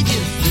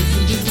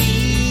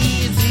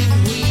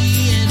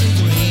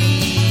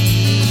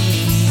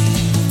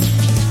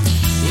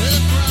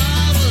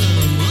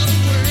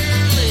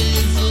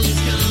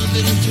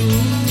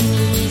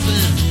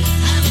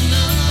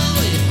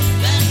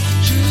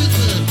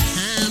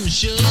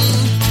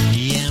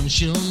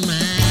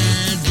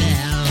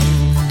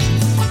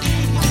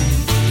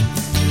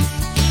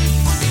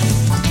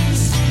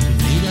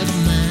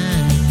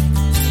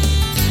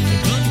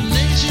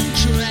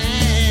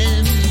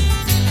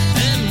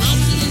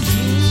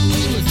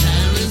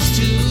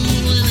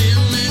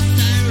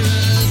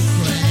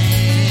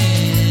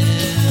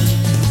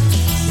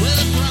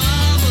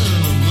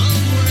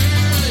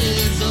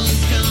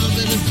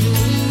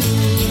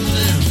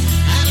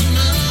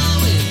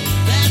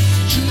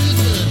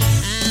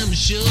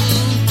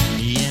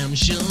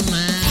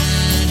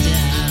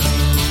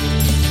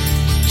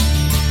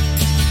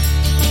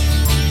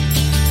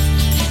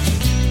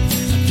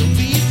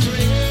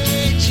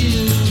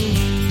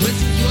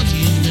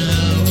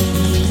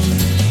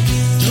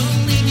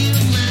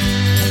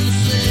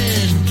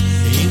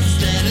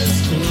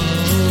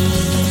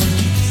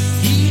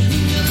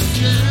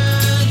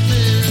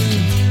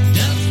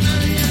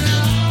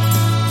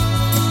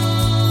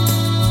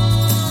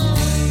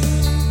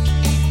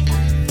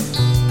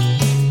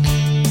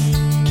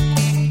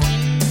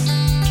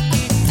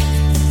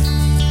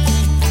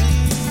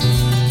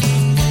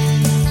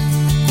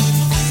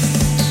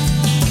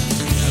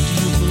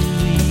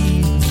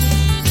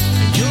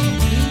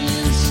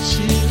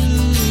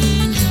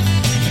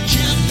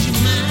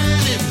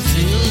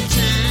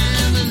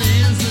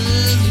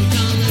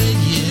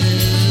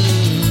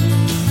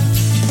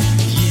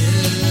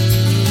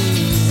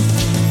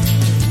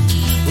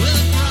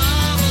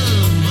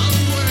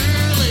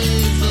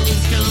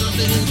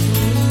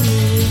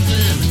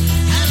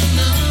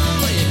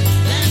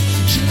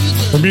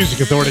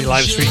Music Authority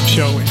live stream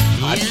show and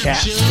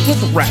podcast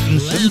with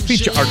Rattinson,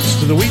 feature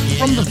artist of the week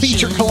from the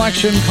feature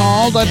collection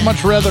called I'd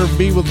Much Rather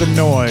Be With the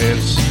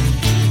Noise.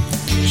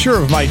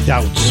 Sure of my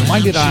doubts,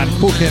 find it on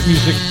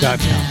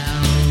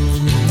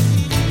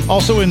coolcatmusic.com.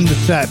 Also in the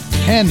set,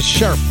 Ken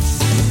Sharp,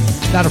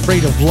 Not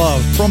Afraid of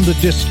Love, from the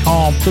disc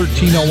called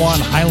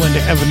 1301 Highland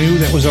Avenue,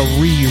 that was a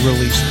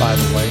re-release, by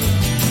the way.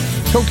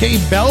 Coke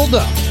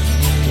Belda,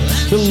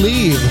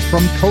 Believe,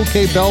 from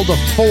Coke Belda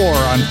 4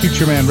 on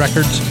Future Man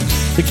Records.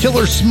 The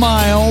Killer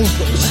Smiles,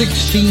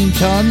 16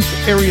 Tons,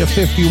 Area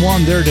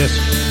 51, their disc.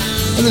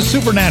 And the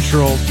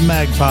Supernatural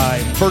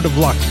Magpie, Bird of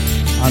Luck,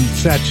 on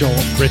Satchel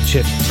Rich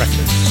Hit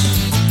Records.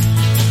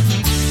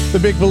 The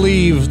Big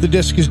Believe, the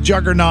disc is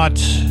Juggernaut,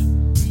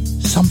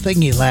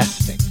 Something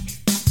Elastic.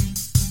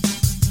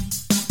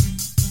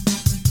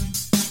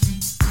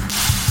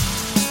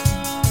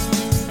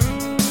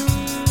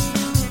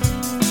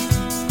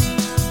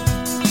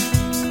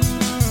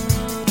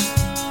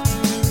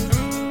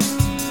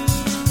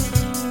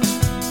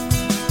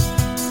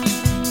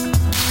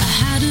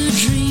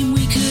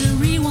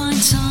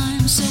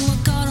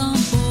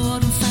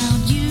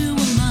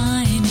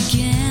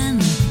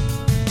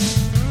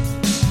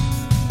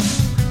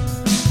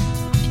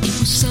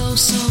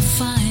 So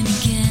fine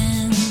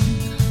again.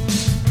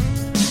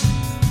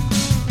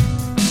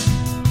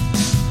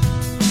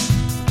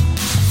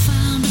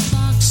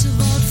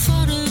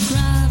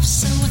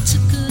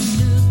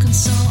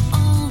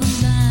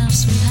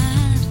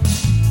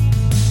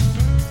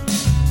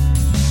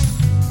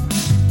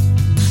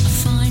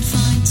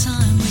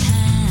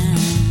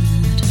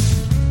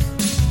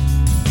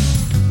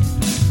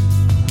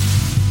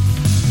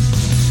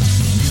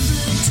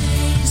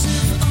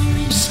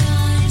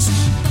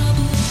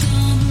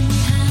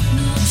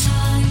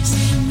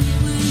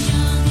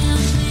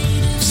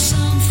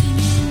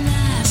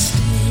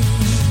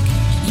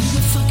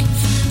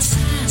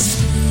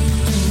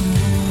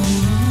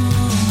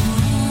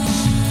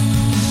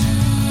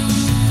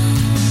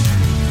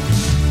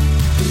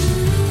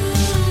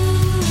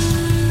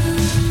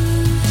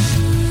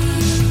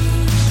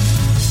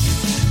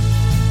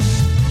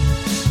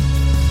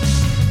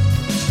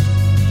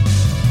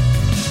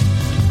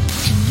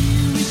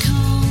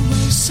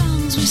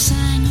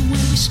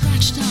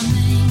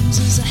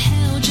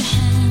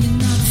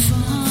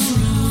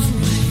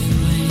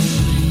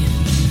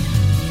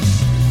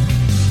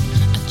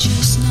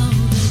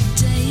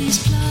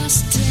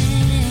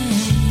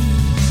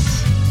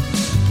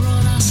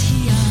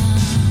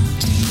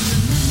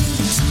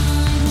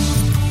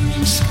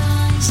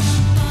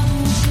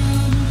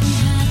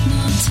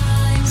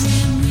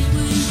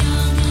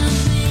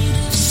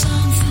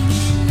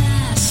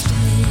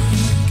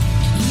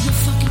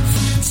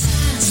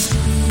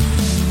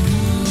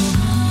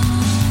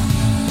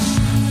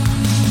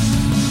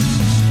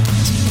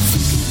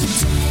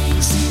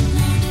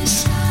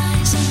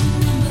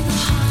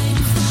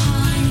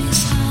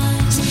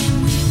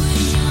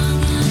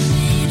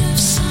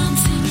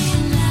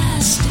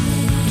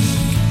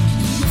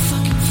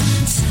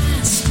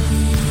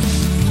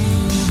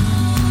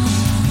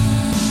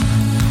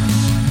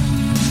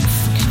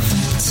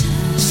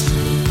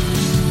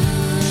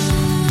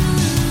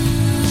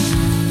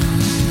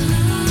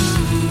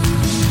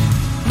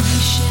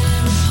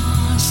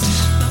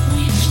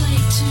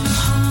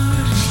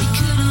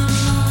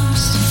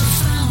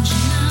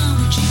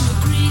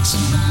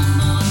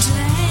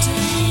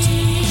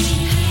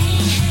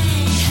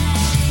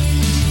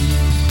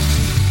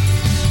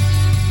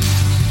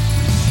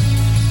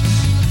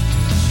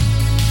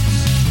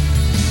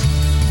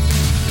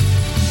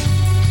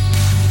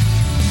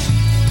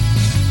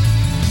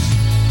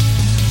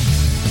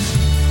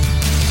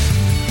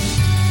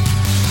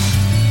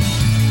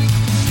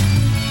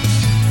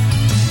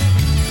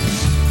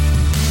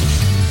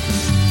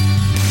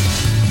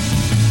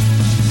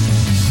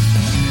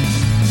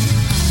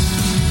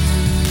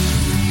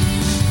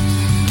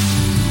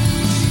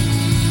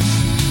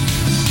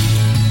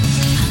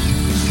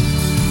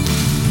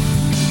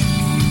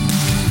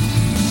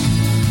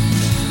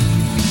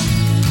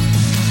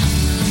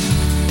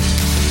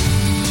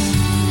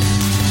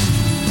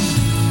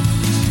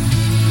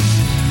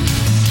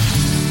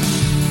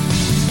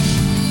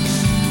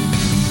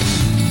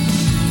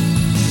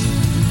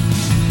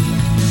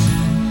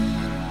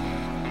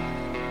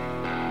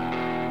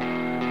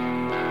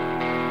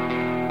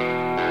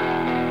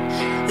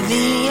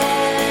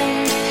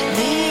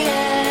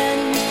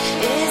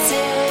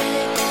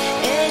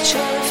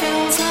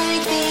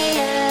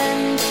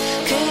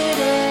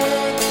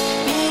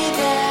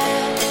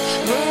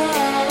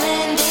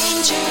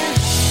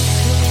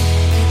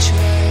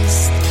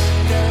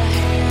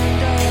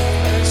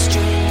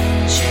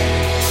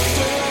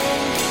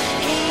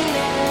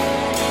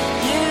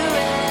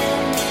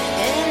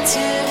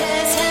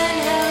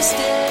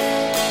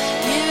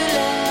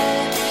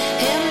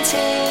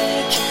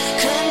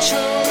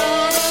 Control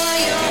over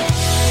your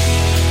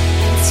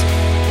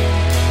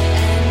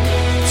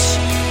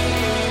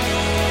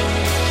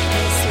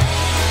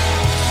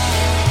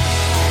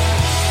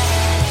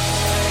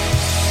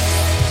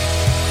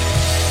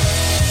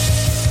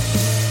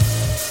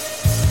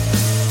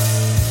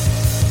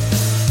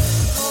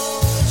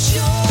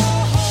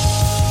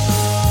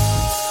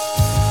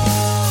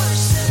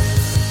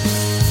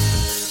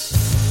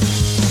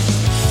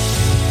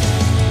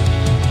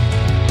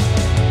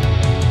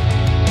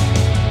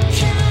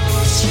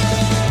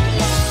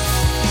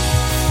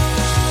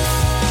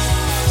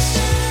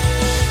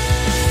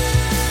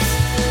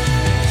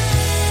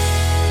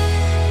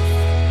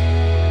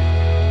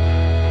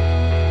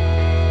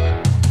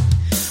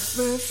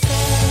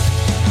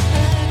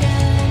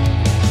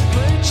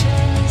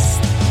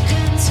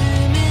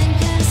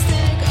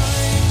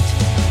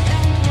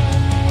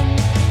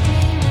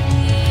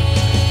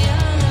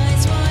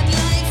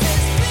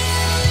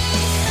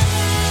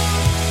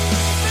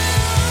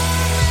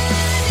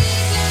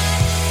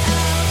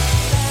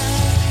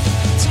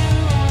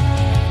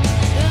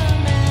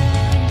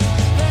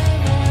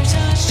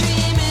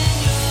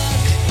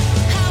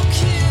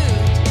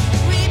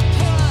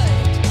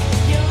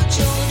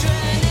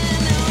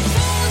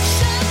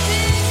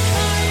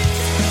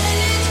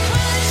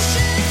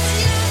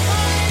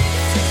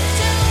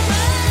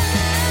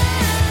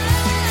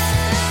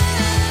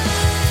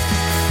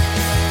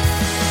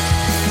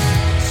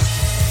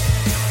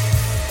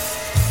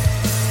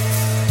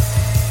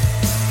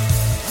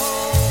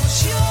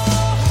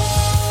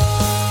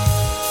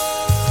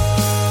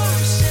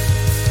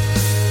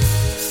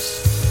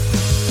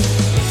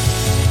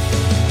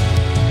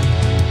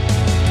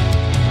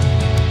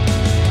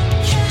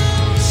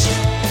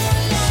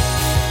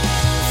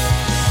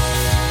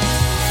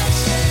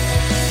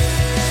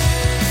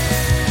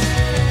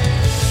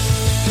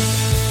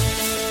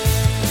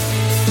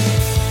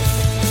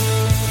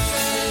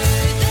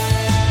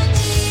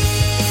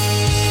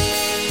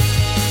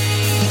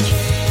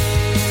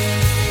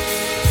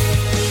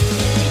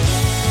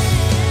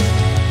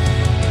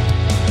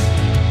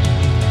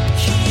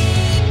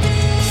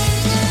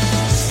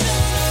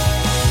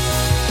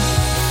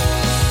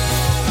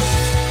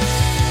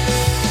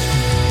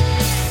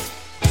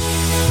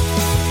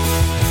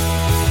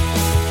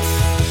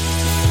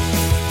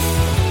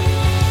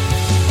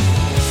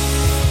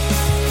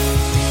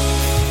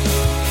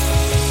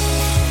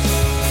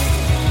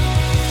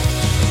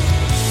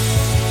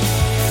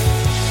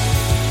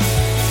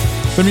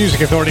The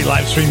Music Authority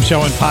live stream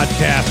show and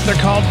podcast. They're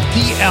called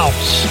Die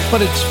Alps,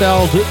 but it's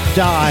spelled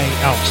Die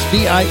Alps.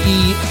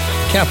 D-I-E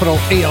capital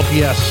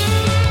A-L-P-S.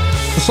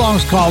 The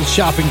song's called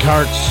Shopping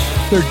Carts.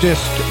 Their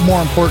disc,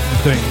 More Important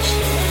Things.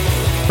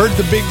 Heard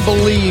The Big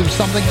Believe,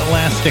 Something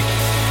Elastic.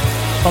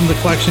 From the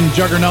collection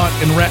Juggernaut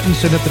and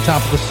Rattinson at the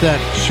top of the set.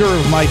 Sure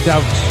of My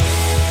Doubts.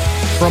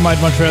 From I'd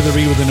Much Rather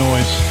Be With the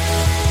Noise.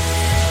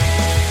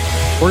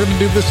 We're going to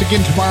do this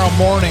again tomorrow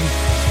morning.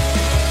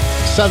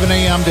 7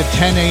 a.m. to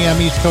 10 a.m.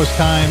 East Coast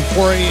time,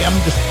 4 a.m.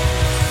 to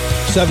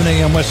 7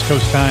 a.m. West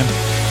Coast time.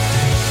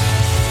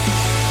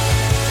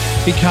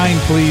 Be kind,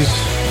 please.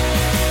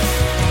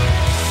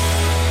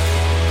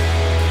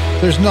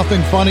 There's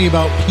nothing funny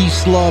about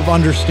peace, love,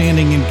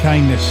 understanding, and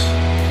kindness.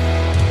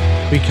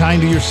 Be kind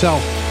to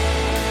yourself.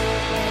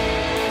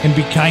 And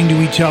be kind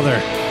to each other.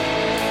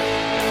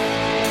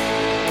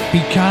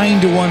 Be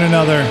kind to one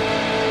another.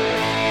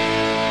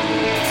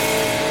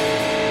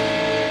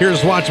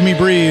 Here's Watch Me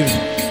Breathe.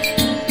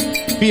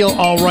 Feel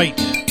Alright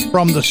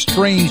from the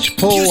strange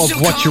pull of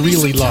What You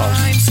Really Love.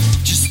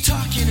 Just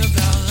talking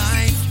about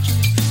life.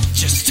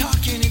 Just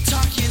talking and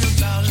talking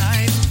about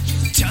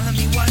life. Telling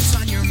me what's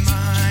on your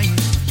mind.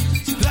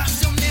 I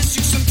still miss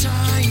you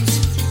sometimes.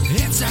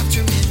 It's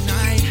after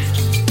midnight.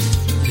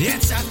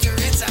 It's after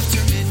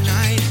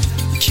midnight.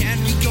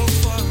 Can we go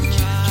for a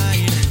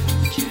ride?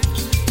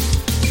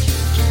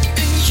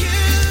 And you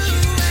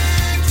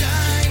and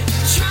I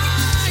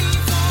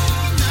drive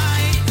all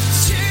night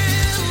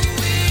till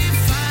we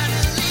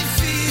finally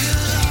feel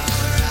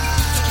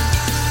alright.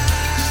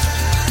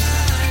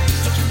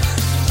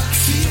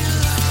 Feel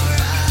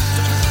alright.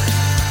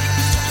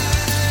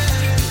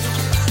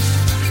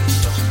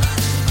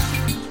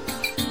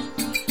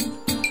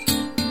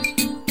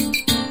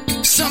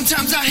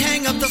 Sometimes I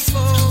hang up the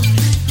phone.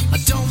 I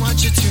don't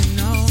want you to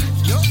know.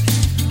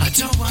 I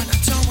don't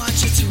want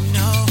you to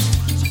know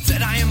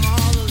that I am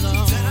all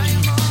alone.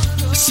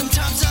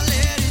 Sometimes I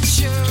let it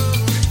show.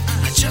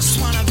 I just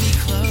wanna be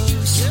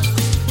close.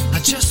 I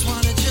just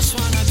wanna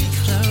be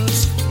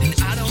close. And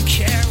I don't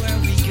care where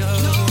we go.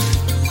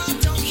 I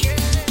don't care.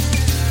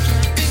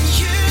 And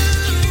you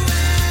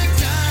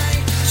and I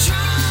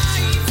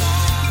drive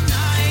all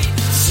night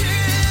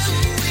till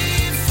we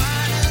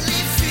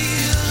finally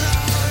feel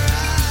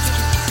alright.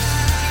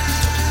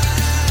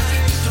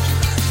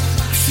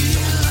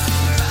 Feel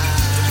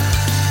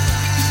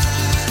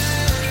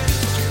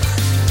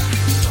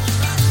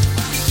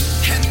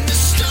and the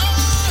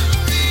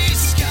starry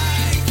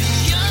sky, the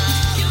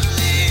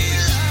only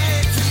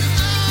light. When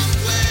I'm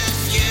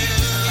with you,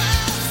 I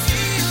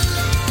feel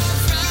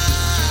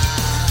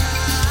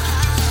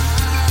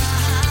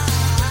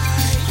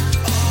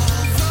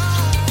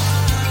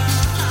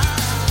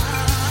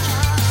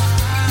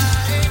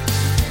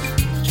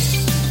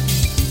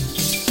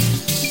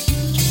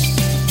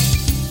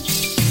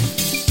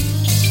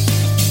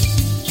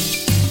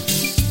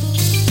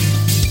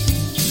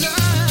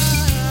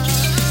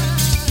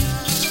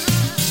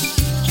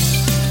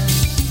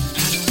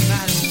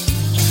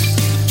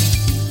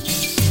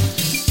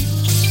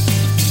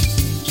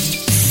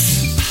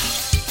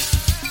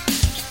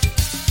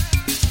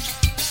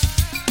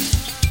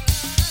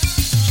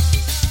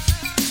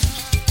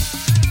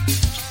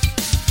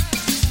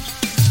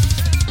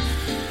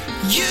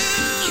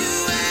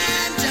you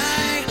and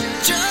I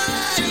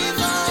drive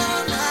all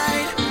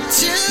night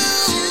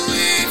till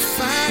we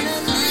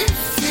finally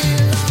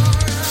feel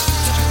alright.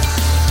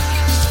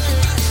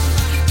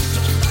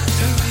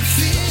 And we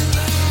feel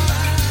alright.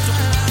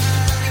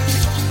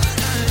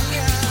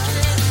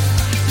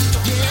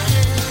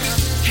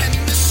 And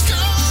the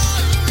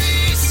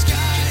starry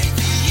sky,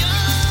 the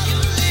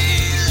only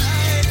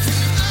light.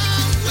 When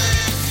I'm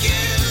with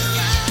you,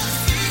 I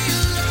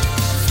feel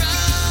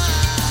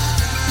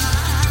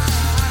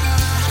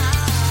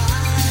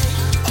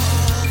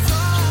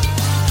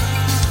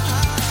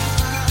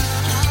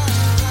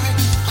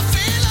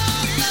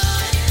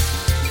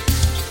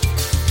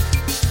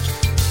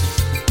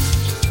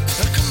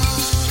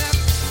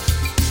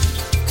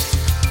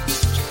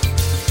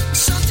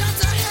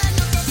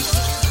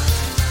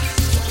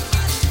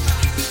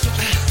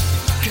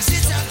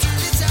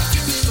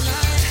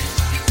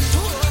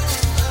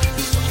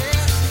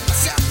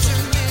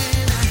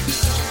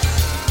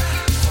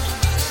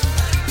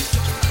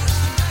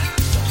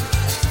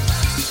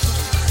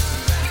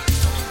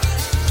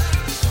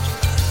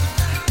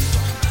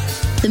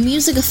The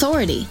Music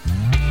Authority.